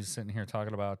one that he's sitting here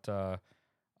talking about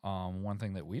one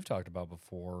thing that we've talked about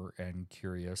before and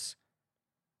curious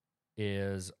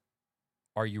is,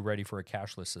 are you ready for a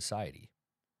cashless society?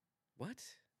 What?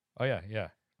 Oh, yeah.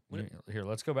 Here,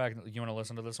 let's go back. You want to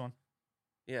listen to this one?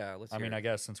 Yeah, let's I hear mean, it. I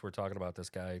guess since we're talking about this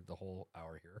guy the whole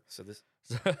hour here. So this...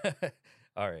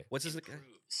 All right. What's this?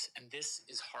 Improves, and this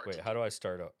is hard Wait, to how do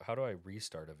I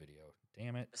restart a video?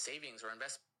 Damn it. The savings or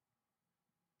investment.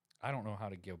 I don't know how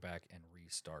to go back and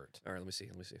restart. All right, let me see.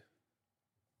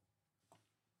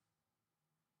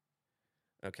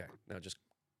 Okay, now just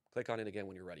click on it again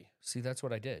when you're ready. See, that's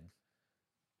what I did.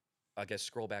 I guess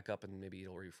scroll back up and maybe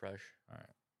it'll refresh. All right.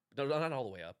 No, not all the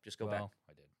way up. Just go back.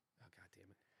 I did.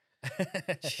 Oh, God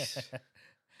damn it. Jeez.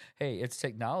 Hey, it's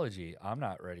technology. I'm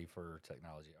not ready for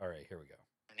technology. All right, here we go.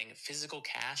 Physical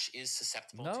cash is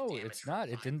susceptible to No, damage it's from not.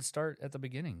 It fire. didn't start at the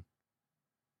beginning.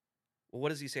 Well, what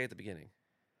does he say at the beginning?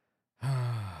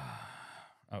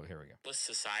 Oh, here we go. Cashless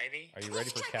society. Are you ready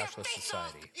for cashless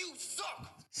society? You suck.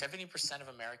 70% of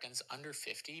Americans under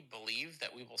 50 believe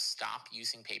that we will stop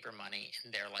using paper money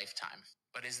in their lifetime.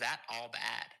 But is that all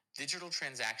bad? Digital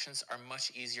transactions are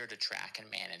much easier to track and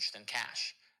manage than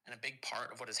cash. And a big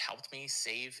part of what has helped me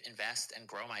save, invest, and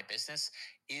grow my business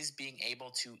is being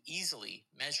able to easily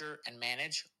measure and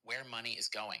manage where money is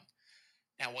going.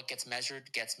 Now, what gets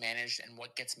measured gets managed, and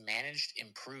what gets managed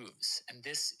improves. And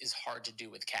this is hard to do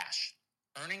with cash.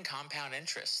 Earning compound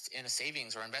interest in a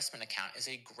savings or investment account is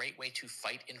a great way to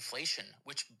fight inflation,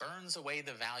 which burns away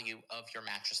the value of your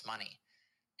mattress money.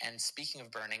 And speaking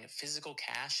of burning, physical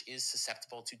cash is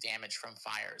susceptible to damage from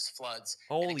fires, floods,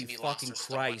 and Holy it can be lost fucking or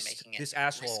stolen, Christ, making it this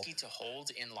asshole. risky to hold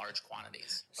in large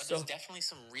quantities. But So- there's definitely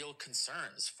some real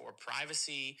concerns for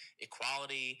privacy,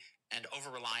 equality, and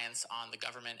over-reliance on the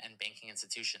government and banking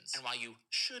institutions. And while you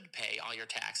should pay all your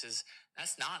taxes,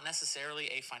 that's not necessarily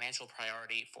a financial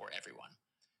priority for everyone.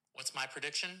 What's my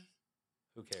prediction?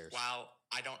 Who cares? While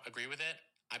I don't agree with it,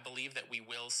 I believe that we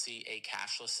will see a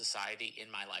cashless society in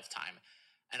my lifetime.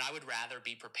 And I would rather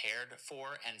be prepared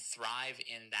for and thrive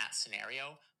in that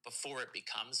scenario before it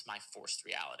becomes my forced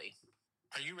reality.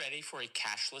 Are you ready for a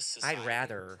cashless society? I'd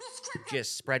rather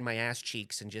just spread my ass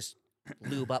cheeks and just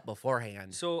lube up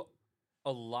beforehand. So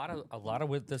a lot of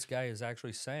what this guy is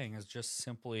actually saying is just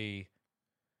simply,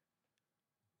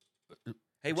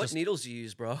 Hey, what just- needles do you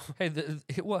use, bro? hey,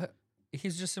 what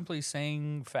he's just simply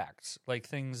saying facts, like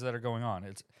things that are going on.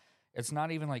 It's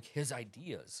not even like his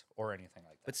ideas or anything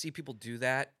like that. But see, people do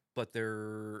that, but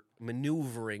they're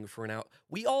maneuvering for an out.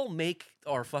 We all make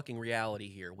our fucking reality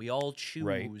here. We all choose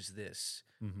Right. this.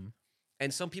 Mm-hmm.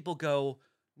 And some people go,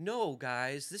 no,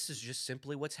 guys, this is just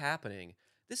simply what's happening.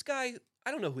 This guy,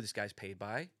 I don't know who this guy's paid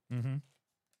by. Mm-hmm.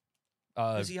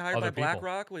 Is he hired by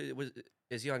BlackRock?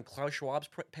 Is he on Klaus Schwab's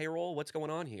payroll? What's going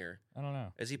on here? I don't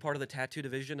know. Is he part of the tattoo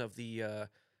division of the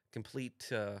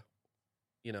complete,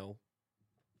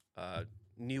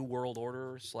 New World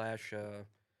Order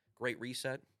 / Great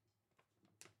Reset?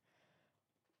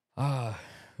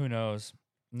 Who knows?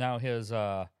 Now his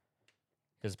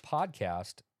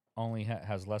podcast only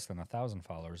has less than 1,000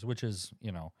 followers, which is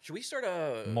Should we start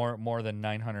a more than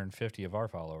 950 of our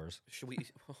followers. Should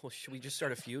we just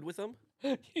start a feud with them?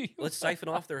 Let's siphon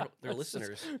off their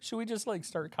listeners. Should we just like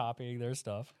start copying their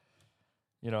stuff?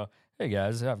 Hey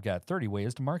guys, I've got 30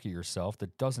 ways to market yourself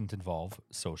that doesn't involve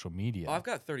social media. Oh, I've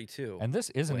got 32. And this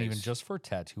isn't even ways. just for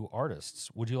tattoo artists.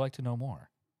 Would you like to know more?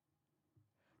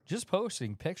 Just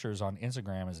posting pictures on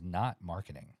Instagram is not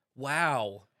marketing.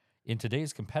 Wow. In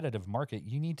today's competitive market,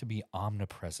 you need to be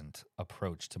omnipresent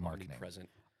approach to marketing. Present.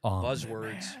 Oh,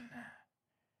 Buzzwords. man.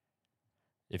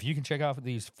 If you can check off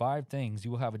these 5 things, you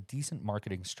will have a decent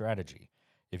marketing strategy.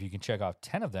 If you can check off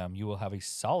 10 of them, you will have a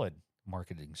solid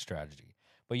marketing strategy.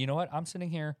 But you know what? I'm sitting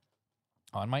here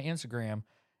on my Instagram,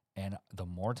 and the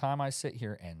more time I sit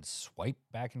here and swipe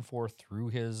back and forth through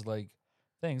his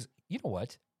things, you know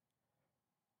what?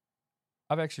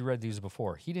 I've actually read these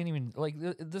before. He didn't even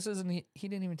this isn't he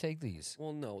didn't even take these.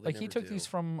 Well, no, they He never took do. these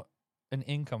from an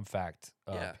income fact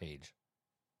Yeah. page.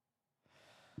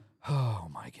 Oh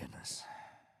my goodness.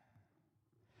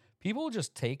 People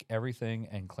just take everything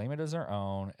and claim it as their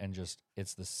own, and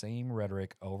it's the same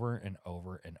rhetoric over and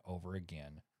over and over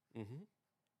again. Mhm.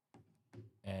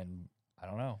 And I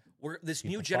don't know. We're this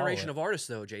People new follow generation it. of artists,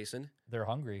 though, Jason. They're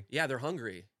hungry. Yeah, they're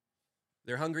hungry.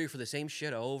 They're hungry for the same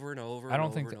shit over and over. I don't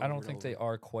and think over and I over don't and think they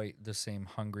over. are quite the same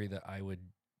hungry that I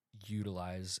would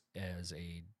utilize as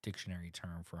a dictionary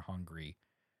term for hungry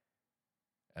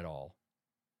at all.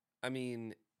 I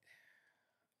mean,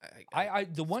 I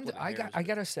the one splitting I hairs,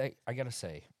 gotta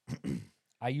say,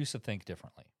 I used to think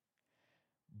differently,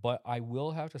 but I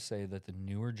will have to say that the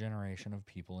newer generation of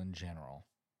people in general,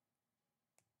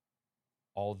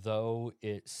 although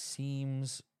it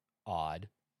seems odd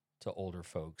to older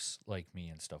folks like me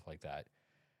and stuff like that,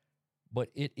 but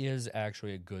it is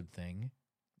actually a good thing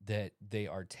that they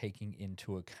are taking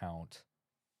into account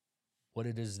what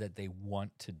it is that they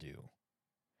want to do.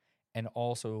 And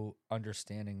also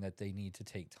understanding that they need to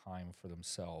take time for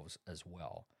themselves as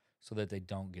well, so that they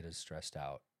don't get as stressed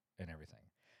out and everything.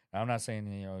 Now, I'm not saying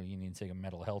you need to take a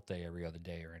mental health day every other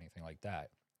day or anything like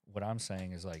that. What I'm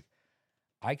saying is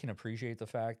I can appreciate the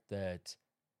fact that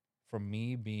for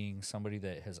me being somebody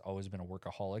that has always been a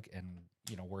workaholic and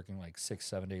working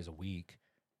 6-7 days a week,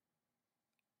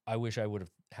 I wish I would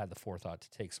have had the forethought to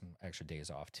take some extra days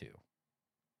off too.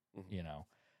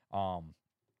 Mhm.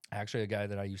 Actually, a guy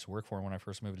that I used to work for when I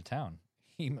first moved to town,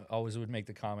 he always would make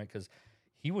the comment because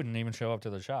he wouldn't even show up to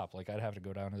the shop. I'd have to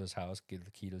go down to his house, get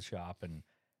the key to the shop, and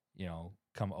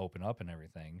come open up and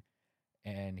everything.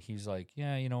 And he's like,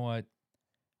 yeah, you know what?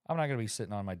 I'm not going to be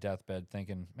sitting on my deathbed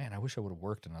thinking, man, I wish I would have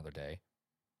worked another day.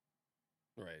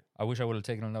 Right. I wish I would have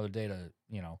taken another day to,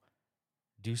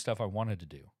 do stuff I wanted to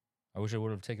do. I wish I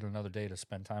would have taken another day to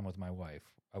spend time with my wife.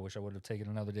 I wish I would have taken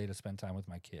another day to spend time with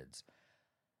my kids.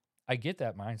 I get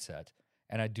that mindset,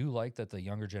 and I do like that the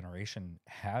younger generation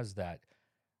has that.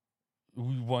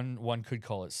 One could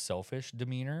call it selfish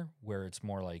demeanor, where it's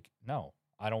more like, no,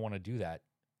 I don't want to do that.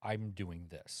 I'm doing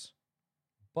this.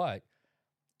 But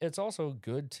it's also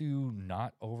good to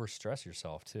not overstress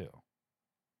yourself too.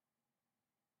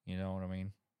 You know what I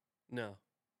mean? No.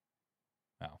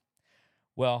 No.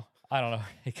 Well, I don't know.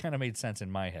 It kind of made sense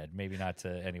in my head. Maybe not to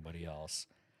anybody else.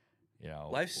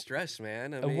 Life's stress,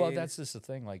 man. I Well, mean, that's just the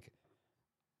thing. Like,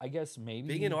 I guess maybe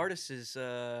being an artist is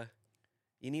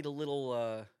you need a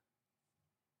little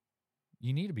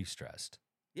you need to be stressed.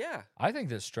 yeah. I think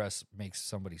that stress makes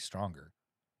somebody stronger.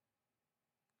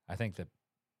 I think that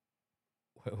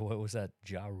what was that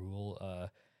Ja Rule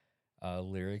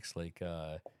lyrics like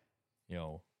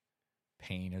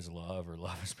pain is love or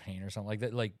love is pain or something like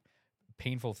that. Like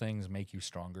painful things make you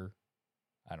stronger.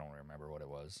 I don't remember what it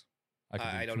was. I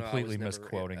could be don't know. I completely was never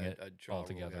misquoting it a Ja Rule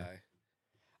altogether. guy.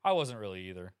 I wasn't really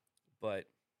either. But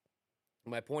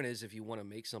my point is, if you want to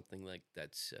make something like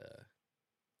that's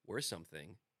worth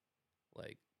something,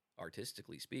 like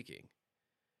artistically speaking,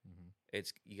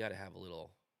 it's you got to have a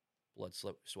little blood,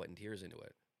 sweat, and tears into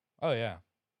it. Oh yeah,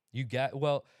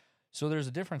 so there's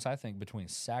a difference I think between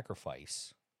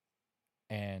sacrifice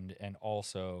and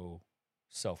also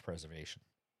self-preservation,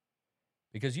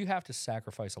 because you have to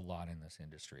sacrifice a lot in this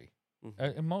industry.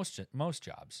 Mhm. In most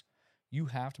jobs, you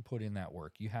have to put in that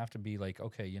work. You have to be like,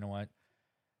 okay, you know what?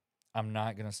 I'm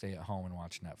not gonna stay at home and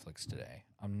watch Netflix today.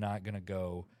 I'm not gonna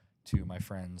go to my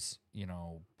friend's,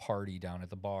 party down at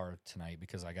the bar tonight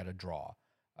because I got to draw.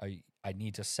 I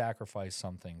need to sacrifice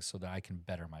something so that I can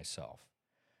better myself.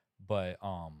 But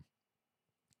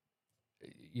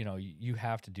you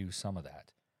have to do some of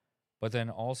that. But then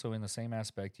also in the same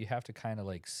aspect, you have to kind of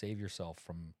like save yourself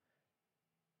from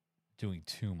doing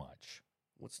too much.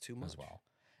 What's too much as well?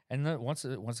 And once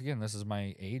again, this is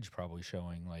my age probably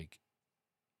showing like,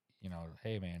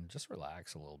 hey man, just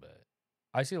relax a little bit.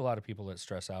 I see a lot of people that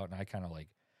stress out, and I kind of like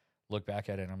look back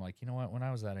at it and I'm like, you know what? When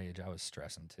I was that age, I was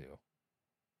stressing too.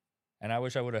 And I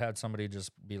wish I would have had somebody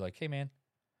just be like, hey man,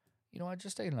 you know what?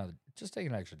 Just take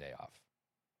an extra day off.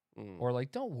 Or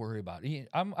like, don't worry about it.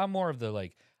 I'm more of the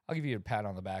like, I'll give you a pat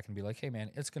on the back and be like, hey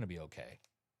man, it's gonna be okay.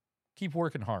 Keep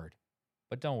working hard,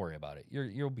 but don't worry about it.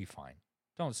 You'll be fine.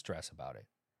 Don't stress about it.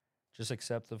 Just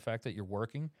accept the fact that you're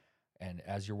working, and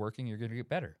as you're working, you're gonna get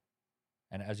better.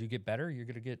 And as you get better, you're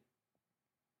gonna get,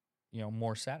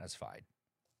 more satisfied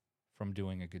from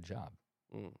doing a good job.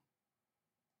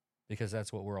 Because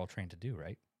that's what we're all trained to do,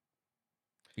 right?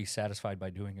 Be satisfied by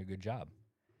doing a good job.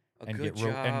 And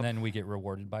then we get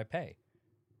rewarded by pay.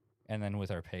 And then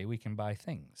with our pay, we can buy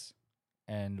things.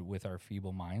 And with our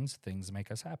feeble minds, things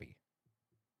make us happy.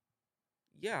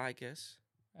 Yeah, I guess.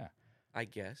 Yeah. I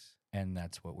guess. And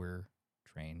that's what we're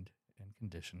trained and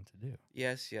conditioned to do.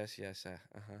 Yes. See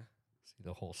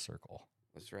the whole circle.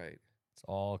 That's right. It's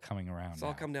all coming around. It's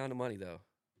all come down to money, though.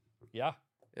 Yeah.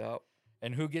 Yep.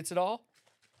 And who gets it all?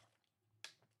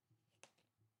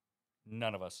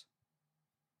 None of us.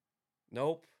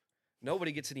 Nope.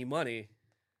 Nobody gets any money.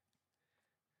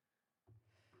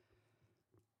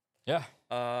 Yeah.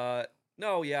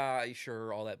 No, yeah,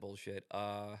 sure, all that bullshit.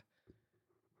 I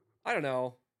don't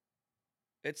know.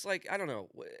 It's like, I don't know.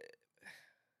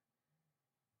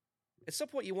 At some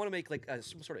point, you want to make like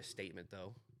some sort of statement,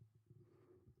 though.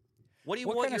 What do you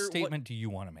want? What kind of statement do you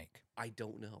want to make? I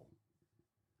don't know.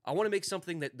 I want to make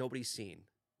something that nobody's seen.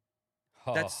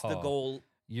 That's the goal.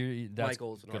 My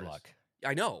goal as an artist. Good luck.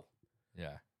 I know.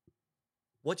 Yeah.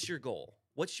 What's your goal?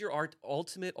 What's your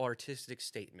ultimate artistic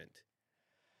statement?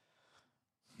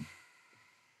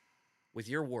 With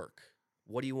your work,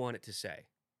 what do you want it to say?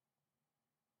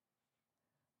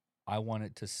 I want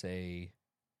it to say,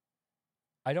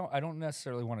 I don't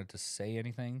necessarily want it to say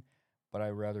anything, but I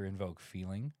rather invoke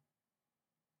feeling.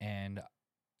 And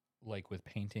like with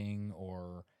painting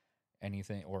or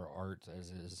anything or art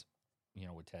as is,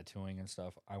 with tattooing and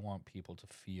stuff, I want people to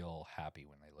feel happy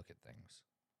when they look at things.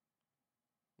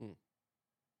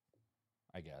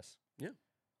 I guess. Yeah.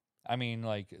 I mean,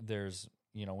 like there's,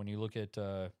 when you look at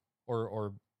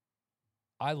or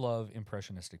I love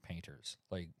impressionistic painters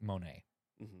like Monet.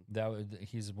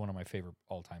 He's one of my favorite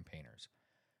all-time painters.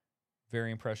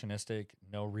 Very impressionistic,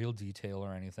 no real detail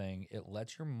or anything. It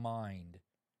lets your mind,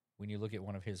 when you look at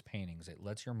one of his paintings, it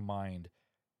lets your mind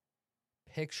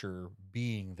picture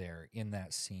being there in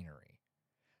that scenery.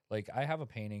 Like I have a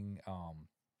painting,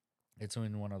 it's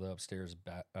in one of the upstairs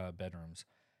bedrooms,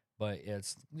 but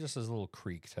it's just this little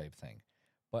creek type thing.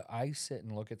 But I sit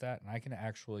and look at that, and I can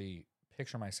actually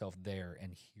picture myself there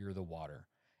and hear the water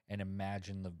and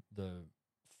imagine the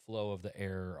flow of the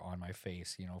air on my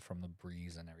face, from the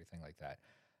breeze and everything like that.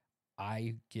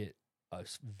 I get a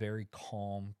very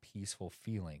calm, peaceful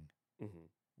feeling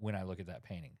when I look at that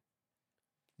painting.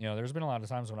 There's been a lot of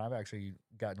times when I've actually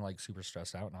gotten like super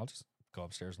stressed out, and I'll just go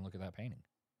upstairs and look at that painting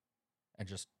and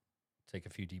just take a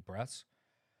few deep breaths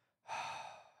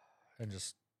and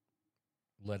just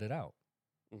let it out.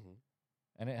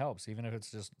 And it helps, even if it's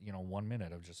just, 1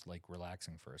 minute of just like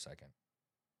relaxing for a second.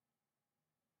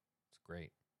 It's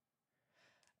great.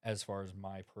 As far as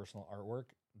my personal artwork,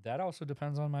 that also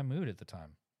depends on my mood at the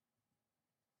time.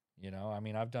 I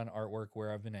mean, I've done artwork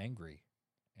where I've been angry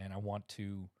and I want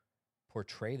to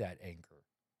portray that anger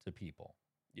to people.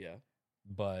 Yeah.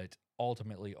 But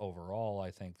ultimately, overall,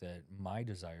 I think that my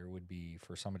desire would be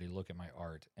for somebody to look at my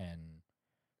art and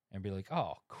be like,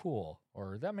 oh, cool.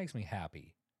 Or that makes me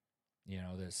happy.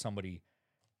 That somebody,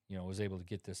 was able to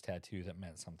get this tattoo that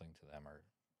meant something to them, or,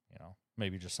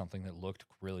 maybe just something that looked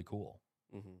really cool.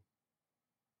 Mm-hmm.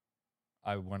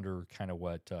 I wonder kind of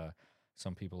what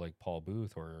some people like Paul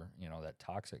Booth or, that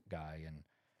Toxic guy and,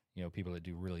 people that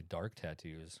do really dark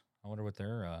tattoos. I wonder what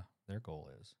their goal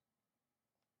is.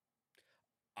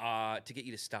 To get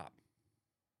you to stop.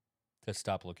 To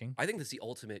stop looking? I think that's the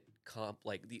ultimate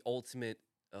the ultimate,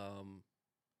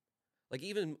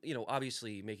 even,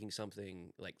 obviously making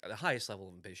something like the highest level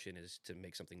of ambition is to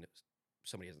make something that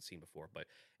somebody hasn't seen before. But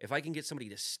if I can get somebody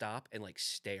to stop and like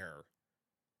stare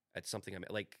at something,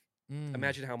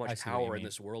 imagine how much power in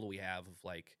this world we have of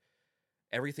like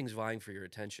everything's vying for your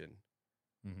attention.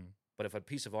 Mm-hmm. But if a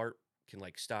piece of art can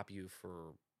like stop you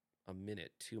for a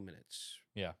minute, 2 minutes.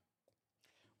 Yeah.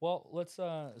 Well, let's,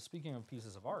 speaking of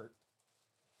pieces of art,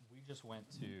 we just went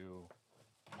to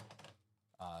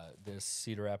this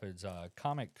Cedar Rapids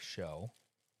comic show.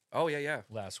 Oh, yeah.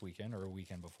 Last weekend or a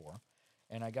weekend before.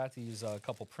 And I got these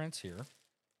couple prints here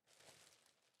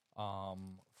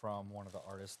from one of the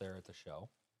artists there at the show.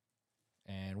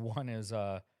 And one is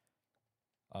a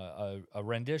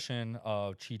rendition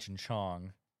of Cheech and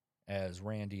Chong as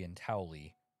Randy and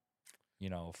Towley,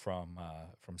 from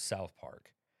South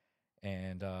Park.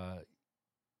 And,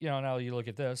 now you look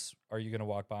at this, are you going to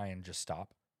walk by and just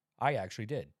stop? I actually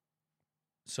did.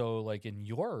 So, like, in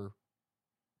your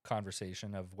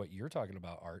conversation of what you're talking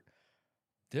about, art,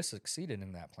 this succeeded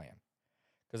in that plan.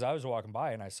 Because I was walking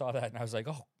by and I saw that and I was like,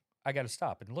 oh, I got to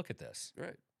stop and look at this.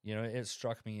 Right. It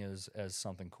struck me as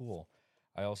something cool.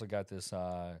 I also got this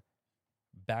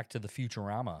Back to the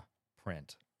Futurama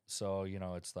print. So,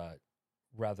 it's that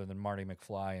rather than Marty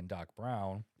McFly and Doc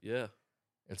Brown. Yeah.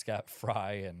 It's got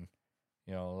Fry and,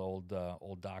 old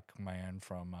Doc man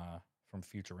from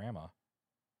Futurama.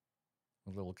 A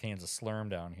little cans of Slurm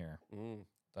down here.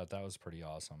 Thought that was pretty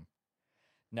awesome.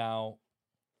 Now,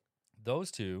 those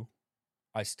two,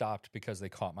 I stopped because they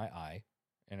caught my eye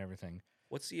and everything.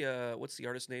 What's the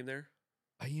artist name there?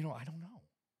 I don't know.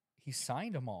 He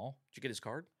signed them all. Did you get his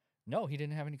card? No, he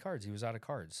didn't have any cards. He was out of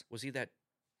cards. Was he that?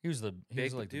 He was like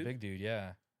dude? the big dude.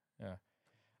 Yeah.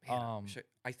 Man,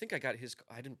 I think I got his.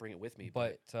 I didn't bring it with me.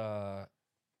 But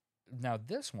now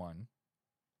this one,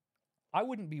 I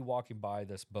wouldn't be walking by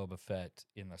this Boba Fett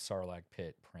in the Sarlacc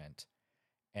pit print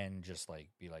and just like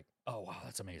be like, oh, wow,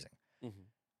 that's amazing. Mm-hmm.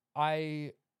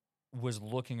 I was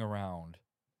looking around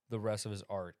the rest of his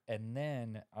art, and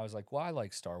then I was like, well, I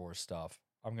like Star Wars stuff.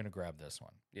 I'm going to grab this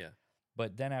one. Yeah.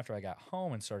 But then after I got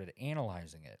home and started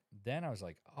analyzing it, then I was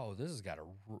like, oh, this has got a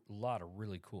lot of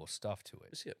really cool stuff to it.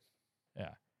 Let's see it.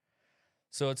 Yeah.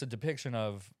 So it's a depiction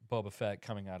of Boba Fett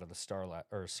coming out of the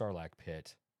Sarlacc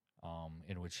pit,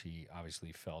 in which he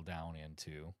obviously fell down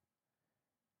into.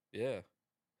 Yeah.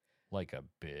 Like a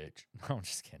bitch. No, I'm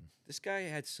just kidding. This guy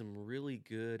had some really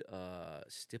good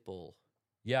stipple.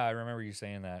 Yeah, I remember you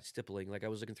saying that. Stippling. Like I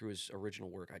was looking through his original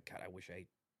work. I wish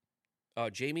I.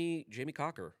 Jamie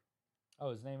Cocker. Oh,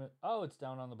 his name is. Oh, it's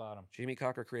down on the bottom. Jamie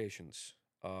Cocker Creations.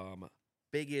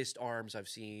 Biggest arms I've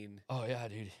seen. Oh yeah,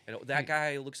 dude. And that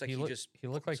guy looks like he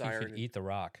looked like he could eat the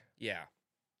rock. Yeah.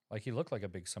 Like he looked like a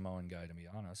big Samoan guy, to be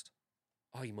honest.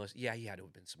 Oh, he must. Yeah, he had to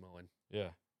have been Samoan.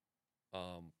 Yeah.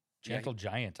 Gentle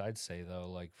Giant, I'd say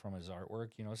though, like from his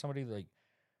artwork, somebody like,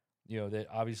 that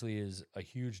obviously is a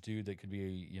huge dude that could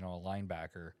be, a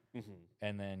linebacker,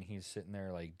 and then he's sitting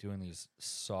there like doing these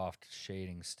soft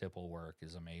shading stipple work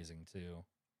is amazing too.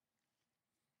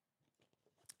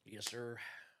 Yes, sir.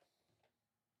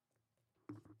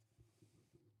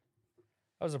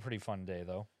 That was a pretty fun day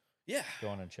though. Yeah.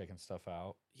 Going and checking stuff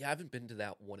out. Yeah, I haven't been to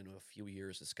that one in a few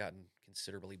years. It's gotten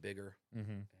considerably bigger,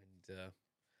 and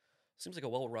seems like a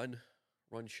well-run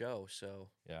show. So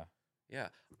yeah.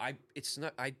 I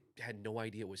had no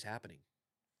idea it was happening,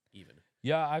 even.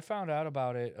 Yeah, I found out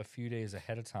about it a few days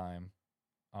ahead of time,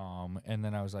 and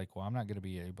then I was like, well, I'm not going to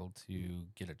be able to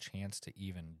get a chance to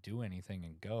even do anything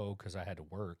and go because I had to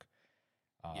work.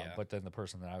 But then the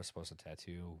person that I was supposed to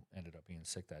tattoo ended up being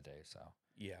sick that day, so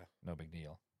yeah, no big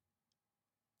deal.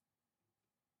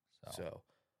 So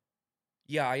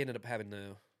yeah, I ended up having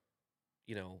the,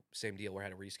 same deal where I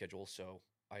had to reschedule. So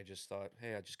I just thought,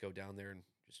 hey, I'd just go down there and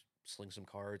just sling some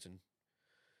cards and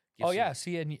gives Oh you- yeah,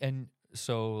 see, and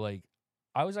so like,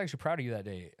 I was actually proud of you that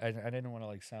day. I didn't want to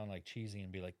like sound like cheesy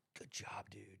and be like, "Good job,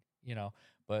 dude,"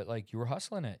 but like you were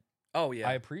hustling it. Oh yeah.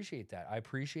 I appreciate that. I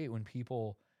appreciate when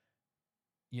people,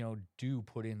 do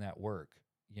put in that work,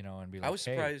 and be like, I was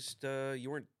 "Hey, surprised you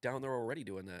weren't down there already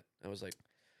doing that. I was like,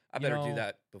 I You better do know,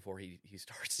 that before he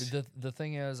starts. the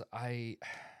thing is, I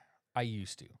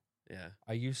used to, Yeah.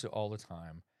 all the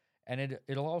time, and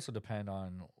it'll also depend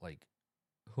on like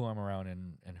who I'm around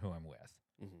and who I'm with.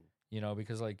 Hmm.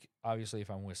 Because like obviously if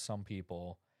I'm with some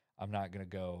people, I'm not going to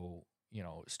go,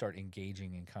 start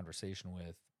engaging in conversation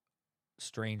with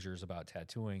strangers about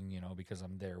tattooing, because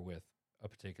I'm there with a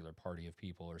particular party of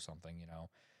people or something,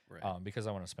 Right. because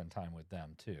I want to spend time with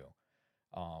them too.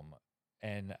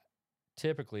 And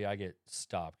typically I get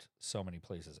stopped so many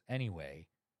places anyway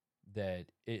that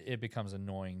it becomes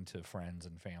annoying to friends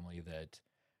and family that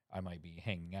I might be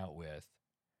hanging out with.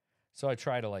 So I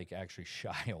try to like actually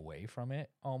shy away from it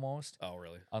almost, Oh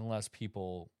really? unless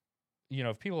people,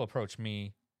 if people approach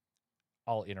me,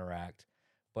 I'll interact,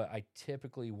 but I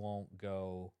typically won't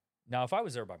go. Now, if I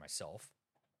was there by myself,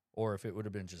 or if it would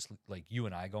have been just like you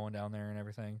and I going down there and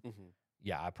everything, Hmm.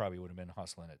 yeah, I probably would have been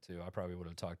hustling it too. I probably would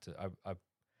have talked to, I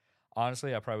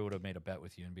honestly, I probably would have made a bet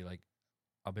with you and be like,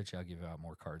 I'll bet you I'll give out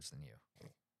more cards than you.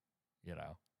 Could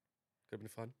have been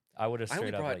fun. I would have I only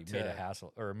straight up brought, like made a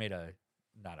hassle or made a,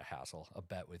 not a hassle, a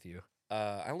bet with you.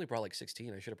 I only brought like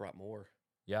 16. I should have brought more.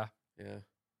 Yeah. Yeah.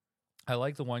 I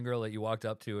like the one girl that you walked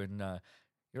up to and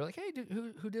you're like, "Hey,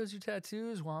 dude, who does your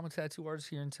tattoos?" "Well, I'm a tattoo artist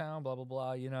here in town, blah blah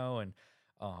blah," and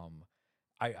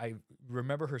I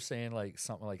remember her saying like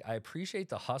something like, "I appreciate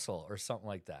the hustle" or something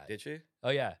like that. Did she? Oh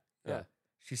yeah, yeah. Oh.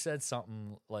 She said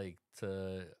something like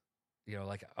to,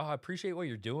 like, "Oh, I appreciate what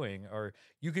you're doing," or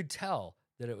you could tell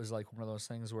that it was like one of those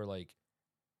things where like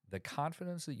the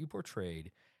confidence that you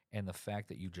portrayed and the fact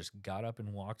that you just got up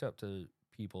and walked up to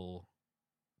people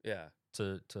Yeah.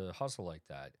 to hustle like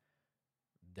that.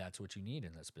 That's what you need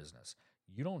in this business.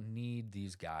 You don't need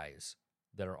these guys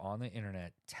that are on the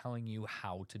internet telling you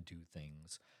how to do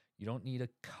things. You don't need a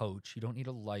coach. You don't need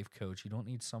a life coach. You don't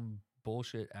need some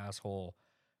bullshit asshole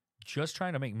just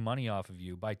trying to make money off of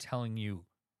you by telling you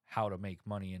how to make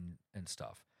money and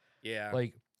stuff. Yeah.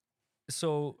 Like,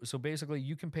 so basically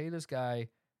you can pay this guy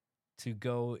to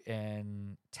go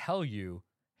and tell you,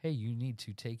 hey, you need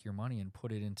to take your money and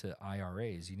put it into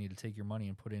IRAs. You need to take your money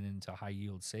and put it into high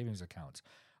yield savings accounts.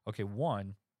 Okay,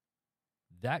 one,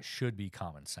 that should be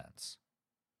common sense.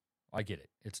 I get it.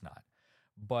 It's not.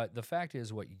 But the fact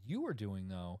is, what you are doing,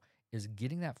 though, is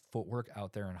getting that footwork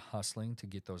out there and hustling to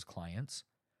get those clients.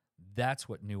 That's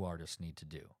what new artists need to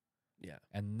do. Yeah.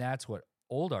 And that's what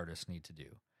old artists need to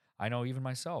do. I know even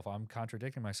myself, I'm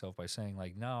contradicting myself by saying,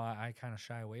 like, no, I kind of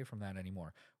shy away from that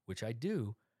anymore, which I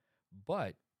do.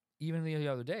 But even the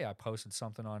other day, I posted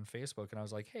something on Facebook and I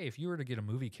was like, hey, if you were to get a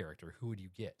movie character, who would you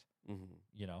get? Hmm.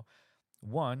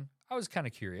 One, I was kind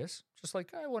of curious, just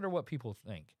like, I wonder what people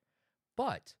think.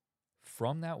 But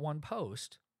from that one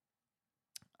post,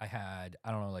 I had,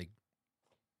 I don't know, like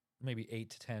maybe 8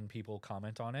 to 10 people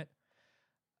comment on it.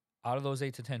 Out of those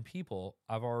 8 to 10 people,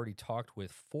 I've already talked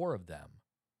with 4 of them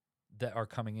that are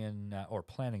coming in or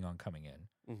planning on coming in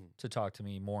Hmm. to talk to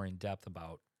me more in depth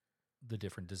about the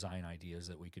different design ideas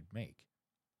that we could make.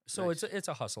 So Nice. it's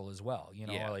a hustle as well,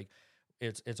 Yeah. like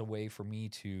it's a way for me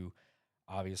to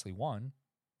obviously, one,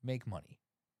 make money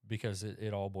because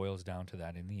it all boils down to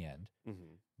that in the end.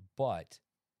 Hmm. But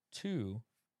 2,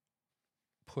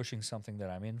 pushing something that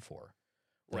I'm in for,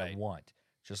 that I Right. want.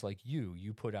 Just like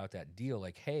you put out that deal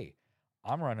like, hey,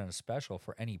 I'm running a special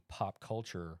for any pop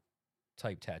culture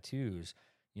type tattoos.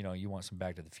 You want some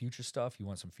Back to the Future stuff, you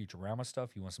want some Futurama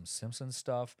stuff, you want some Simpsons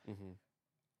stuff. Hmm.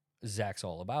 Zach's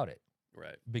all about it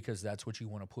Right. because that's what you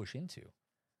want to push into.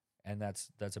 And that's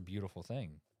a beautiful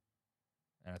thing.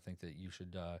 And I think that you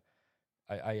should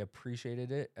I appreciated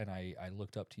it and I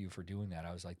looked up to you for doing that.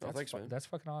 I was like, Oh, thanks, man. that's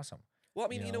fucking awesome. Well, I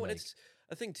mean, You know, and like- it's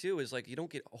a thing too is like you don't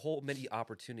get a whole many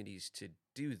opportunities to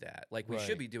do that. Like we Right.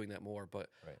 should be doing that more, but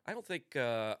Right. I don't think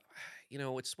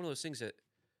it's one of those things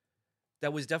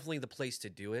that was definitely the place to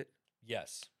do it.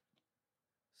 Yes.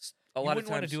 A You lot of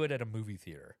wouldn't want to times, do it at a movie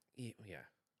theater. Yeah,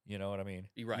 You know what I mean?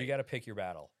 You're right. You got to pick your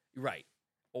battle. right.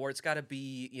 Or it's got to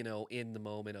be in the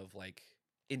moment of like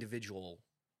individual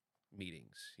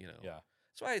meetings. Yeah.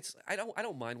 That's why I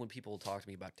don't mind when people talk to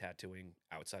me about tattooing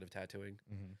outside of tattooing.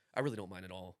 Mm-hmm. I really don't mind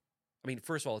at all. I mean,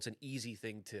 first of all, it's an easy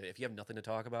thing to if you have nothing to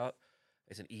talk about,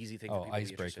 it's an easy thing. Oh, for people to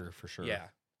be interested icebreaker in. for sure. Yeah,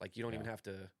 like you don't even Yeah. have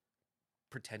to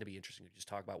pretend to be interesting. You just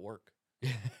talk about work.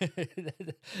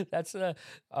 That's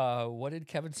what did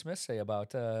Kevin Smith say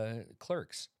about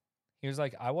Clerks? He was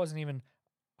like,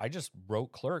 I I just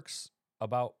wrote Clerks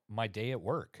about my day at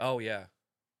work. Oh yeah,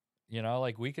 You know,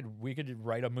 like we could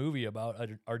write a movie about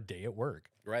our day at work.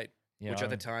 right. You Which know? at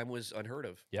the time was unheard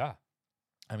of. Yeah.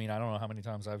 I mean, I don't know how many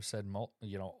times I've said,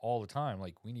 all the time,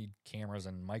 like we need cameras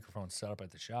and microphones set up at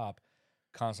the shop,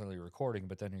 constantly recording,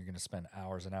 but then you're going to spend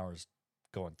hours and hours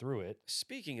going through it.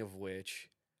 Speaking of which,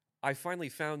 I finally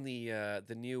found the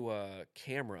new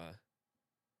camera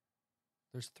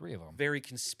There's 3 of them. very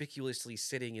conspicuously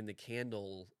sitting in the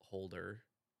candle holder.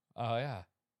 Oh yeah.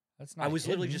 That's not I was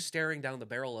literally hidden. just staring down the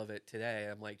barrel of it today.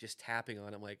 I'm like just tapping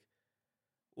on it. I'm like,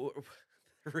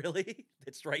 really?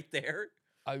 It's right there?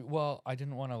 I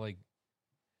didn't want to like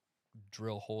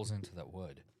drill holes into that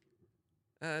wood,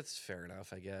 That's fair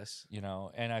enough, I guess. you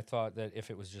know, and I thought that if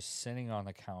it was just sitting on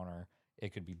the counter,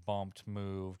 it could be bumped,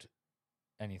 moved,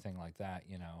 anything like that,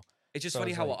 you know. It's just So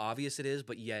funny it's how like- obvious it is,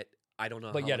 but yet I don't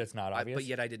know. But how yet it's not obvious. But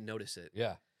yet I didn't notice it.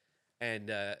 Yeah. And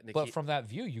But from that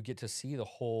view, you get to see the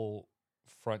whole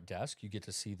front desk. You get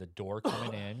to see the door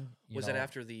coming in. was know. it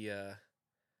after the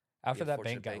after that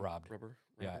unfortunate bank got robbed? Rubber?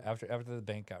 Yeah, after the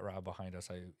bank got robbed behind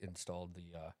us, I installed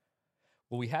the.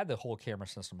 Well, we had the whole camera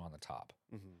system on the top,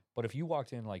 Mm-hmm. but if you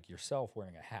walked in like yourself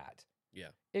wearing a hat, Yeah.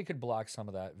 it could block some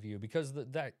of that view because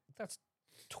that's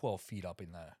 12 feet up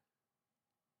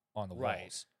on the Right. walls.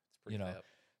 It's pretty You know, high up.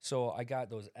 So I got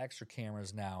those extra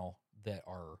cameras now that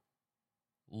are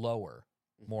lower,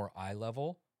 Mhm. more eye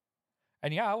level,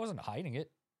 and yeah, I wasn't hiding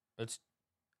it. It's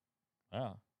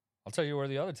yeah. I'll tell you where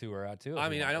the other 2 are at too. if I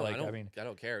you mean, want. I don't, Like, I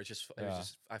don't care. It's just, it was Yeah.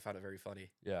 just, I found it very funny.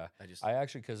 yeah. I just, I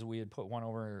actually, because we had put one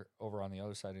over on the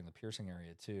other side in the piercing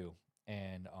area too,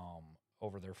 and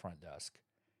over their front desk,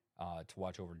 to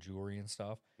watch over jewelry and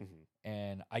stuff. Mhm.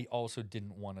 And I also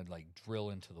didn't want to like drill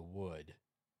into the wood,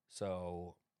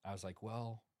 so I was like,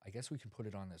 well, I guess we can put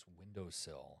it on this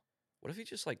windowsill. What if you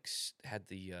just like had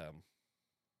the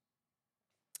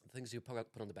things you put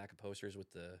on the back of posters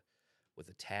with the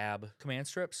tab, Command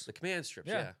strips. the command strips?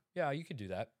 Yeah, yeah, you could do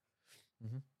that.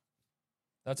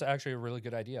 That's actually a really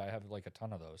good idea. I have like a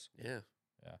ton of those. Yeah.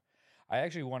 I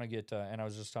actually want to get, and I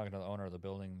was just talking to the owner of the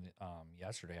building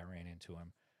yesterday. I ran into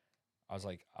him. I was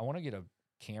like, I want to get a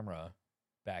camera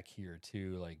back here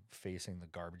too, like facing the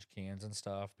garbage cans and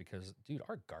stuff, because dude,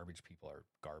 our garbage people are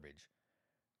garbage.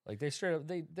 Like they straight up,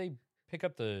 they pick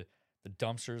up the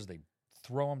dumpsters, they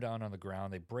throw them down on the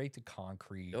ground, they break the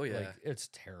concrete. Oh, yeah. Like, it's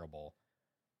terrible.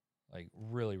 Like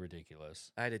really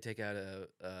ridiculous. I had to take out a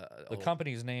The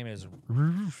company's name is.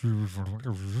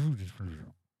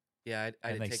 Yeah, I had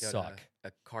and to they take out suck.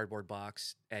 a cardboard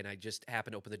box, and I just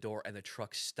happened to open the door, and the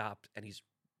truck stopped, and he's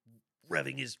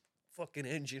revving his fucking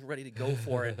engine, ready to go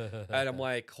for it. And I'm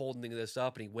like holding this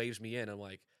up, and he waves me in. I'm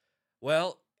like,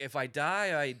 well, if I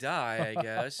die, I die, I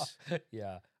guess.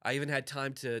 Yeah. I even had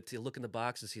time to look in the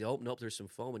box and see, oh, nope, there's some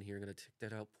foam in here. I'm going to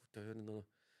take that out, put that in the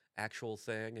actual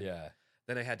thing. And Yeah.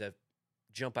 then I had to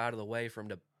jump out of the way for him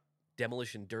to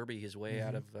demolition derby his way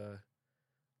out of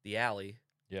the alley.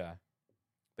 Yeah.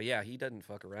 But yeah, he doesn't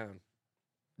fuck around.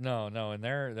 No, and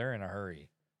they're in a hurry.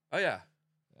 Oh, yeah.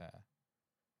 Yeah.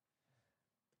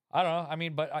 I don't know. I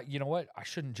mean, but you know what? I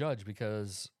shouldn't judge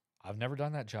because I've never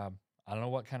done that job. I don't know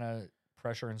what kind of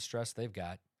pressure and stress they've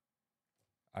got.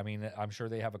 I mean, I'm sure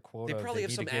they have a quota. They probably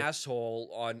have need some to get asshole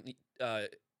on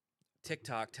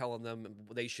TikTok telling them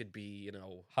they should be, you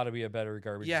know, how to be a better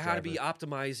garbage. yeah, how to be driver.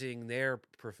 optimizing their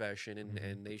profession, and, Mhm.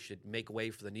 and they should make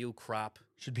way for the new crop.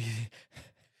 Should be.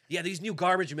 Yeah, these new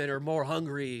garbage men are more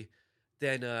hungry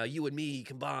than you and me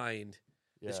combined.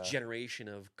 This Yeah. generation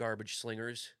of garbage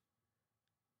slingers.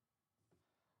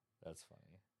 That's funny.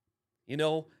 You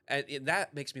know, and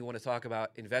that makes me want to talk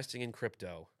about investing in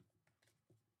crypto.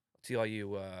 To all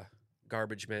you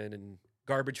garbage men and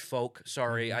garbage folk,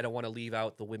 sorry, Mhm. I don't want to leave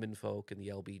out the women folk and the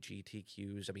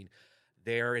LBGTQs. I mean,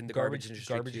 they're in the garbage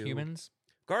industry garbage too. humans,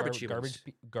 Garbage humans.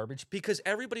 garbage. Because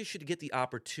everybody should get the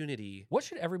opportunity. What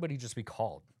should everybody just be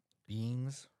called?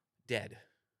 Beings. Dead.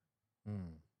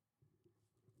 Hmm.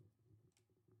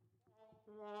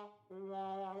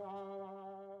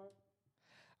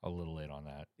 A little late on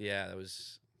that. Yeah, that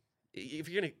was. If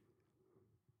you're gonna,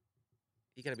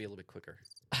 you got to be a little bit quicker.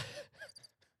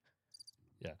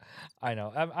 Yeah, I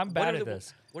know. I'm What bad are at the-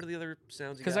 this What are the other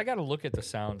sounds? because I got to look at the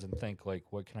sounds and think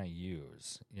like, what can I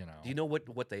use? You know. Do you know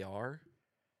what they are?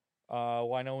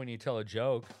 Well, I know when you tell a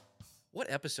joke. What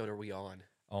episode are we on?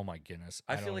 Oh my goodness,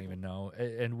 I I feel don't like- even know.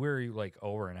 And we're like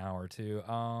over an hour too.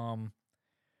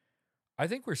 I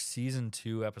think we're season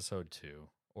 2, episode 2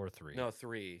 or 3. No,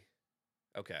 3.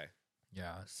 Okay.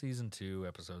 Yeah, season 2,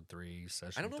 episode 3,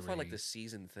 session. I don't know if I like 3. the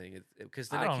season thing because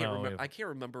then I I, don't can't know remember. if- I can't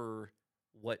remember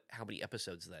how many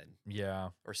episodes then Yeah,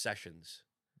 or sessions.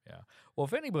 Yeah. Well,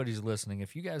 if anybody's listening,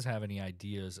 if you guys have any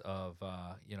ideas of,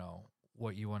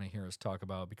 what you want to hear us talk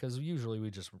about, because usually we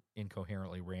just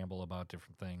incoherently ramble about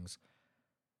different things.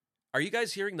 Are you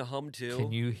guys hearing the hum too?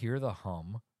 Can you hear the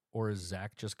hum, or is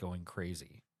Zach just going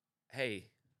crazy?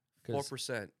 Hey, 'Cause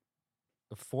 4%.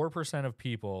 4% of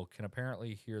people can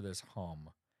apparently hear this hum,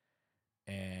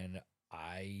 and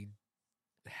I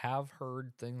have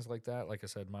heard things like that. Like I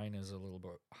said, mine is a little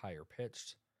bit higher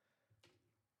pitched.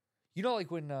 You know,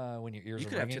 like when your ears You are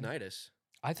could have ringing. tinnitus.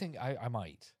 I think I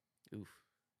might. Oof.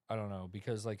 I don't know,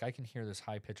 because like I can hear this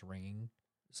high pitch ringing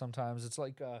sometimes. It's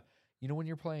like when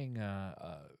you're playing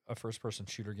a first person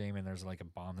shooter game and there's like a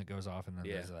bomb that goes off and then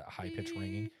Yeah. there's a high pitch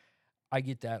ringing. I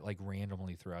get that like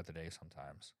randomly throughout the day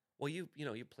sometimes. Well, you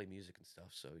play music and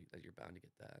stuff, so you're bound to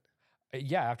get that.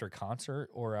 Yeah, after a concert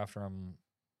or after I'm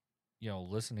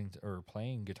listening to or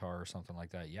playing guitar or something like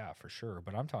that. Yeah, for sure.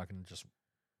 But I'm talking just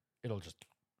it'll just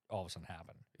all of a sudden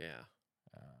happen. Yeah.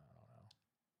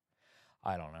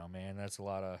 I don't know, man. That's a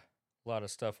lot of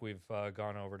stuff we've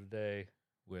gone over today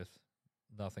with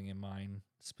nothing in mind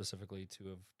specifically to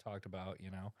have talked about.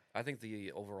 I think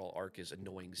the overall arc is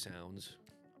annoying sounds.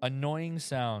 Annoying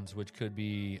sounds, which could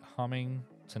be humming,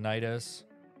 tinnitus,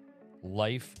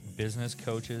 life business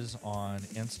coaches on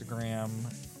Instagram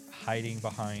hiding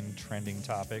behind trending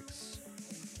topics.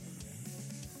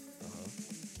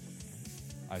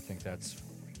 I think that's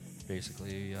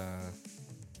basically.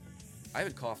 I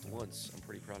haven't coughed once. I'm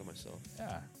pretty proud of myself.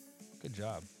 Yeah, good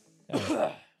job.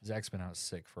 Yeah, Zach's been out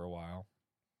sick for a while.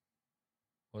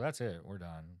 Well, that's it. We're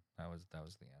done. That was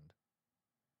the end.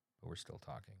 But we're still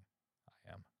talking.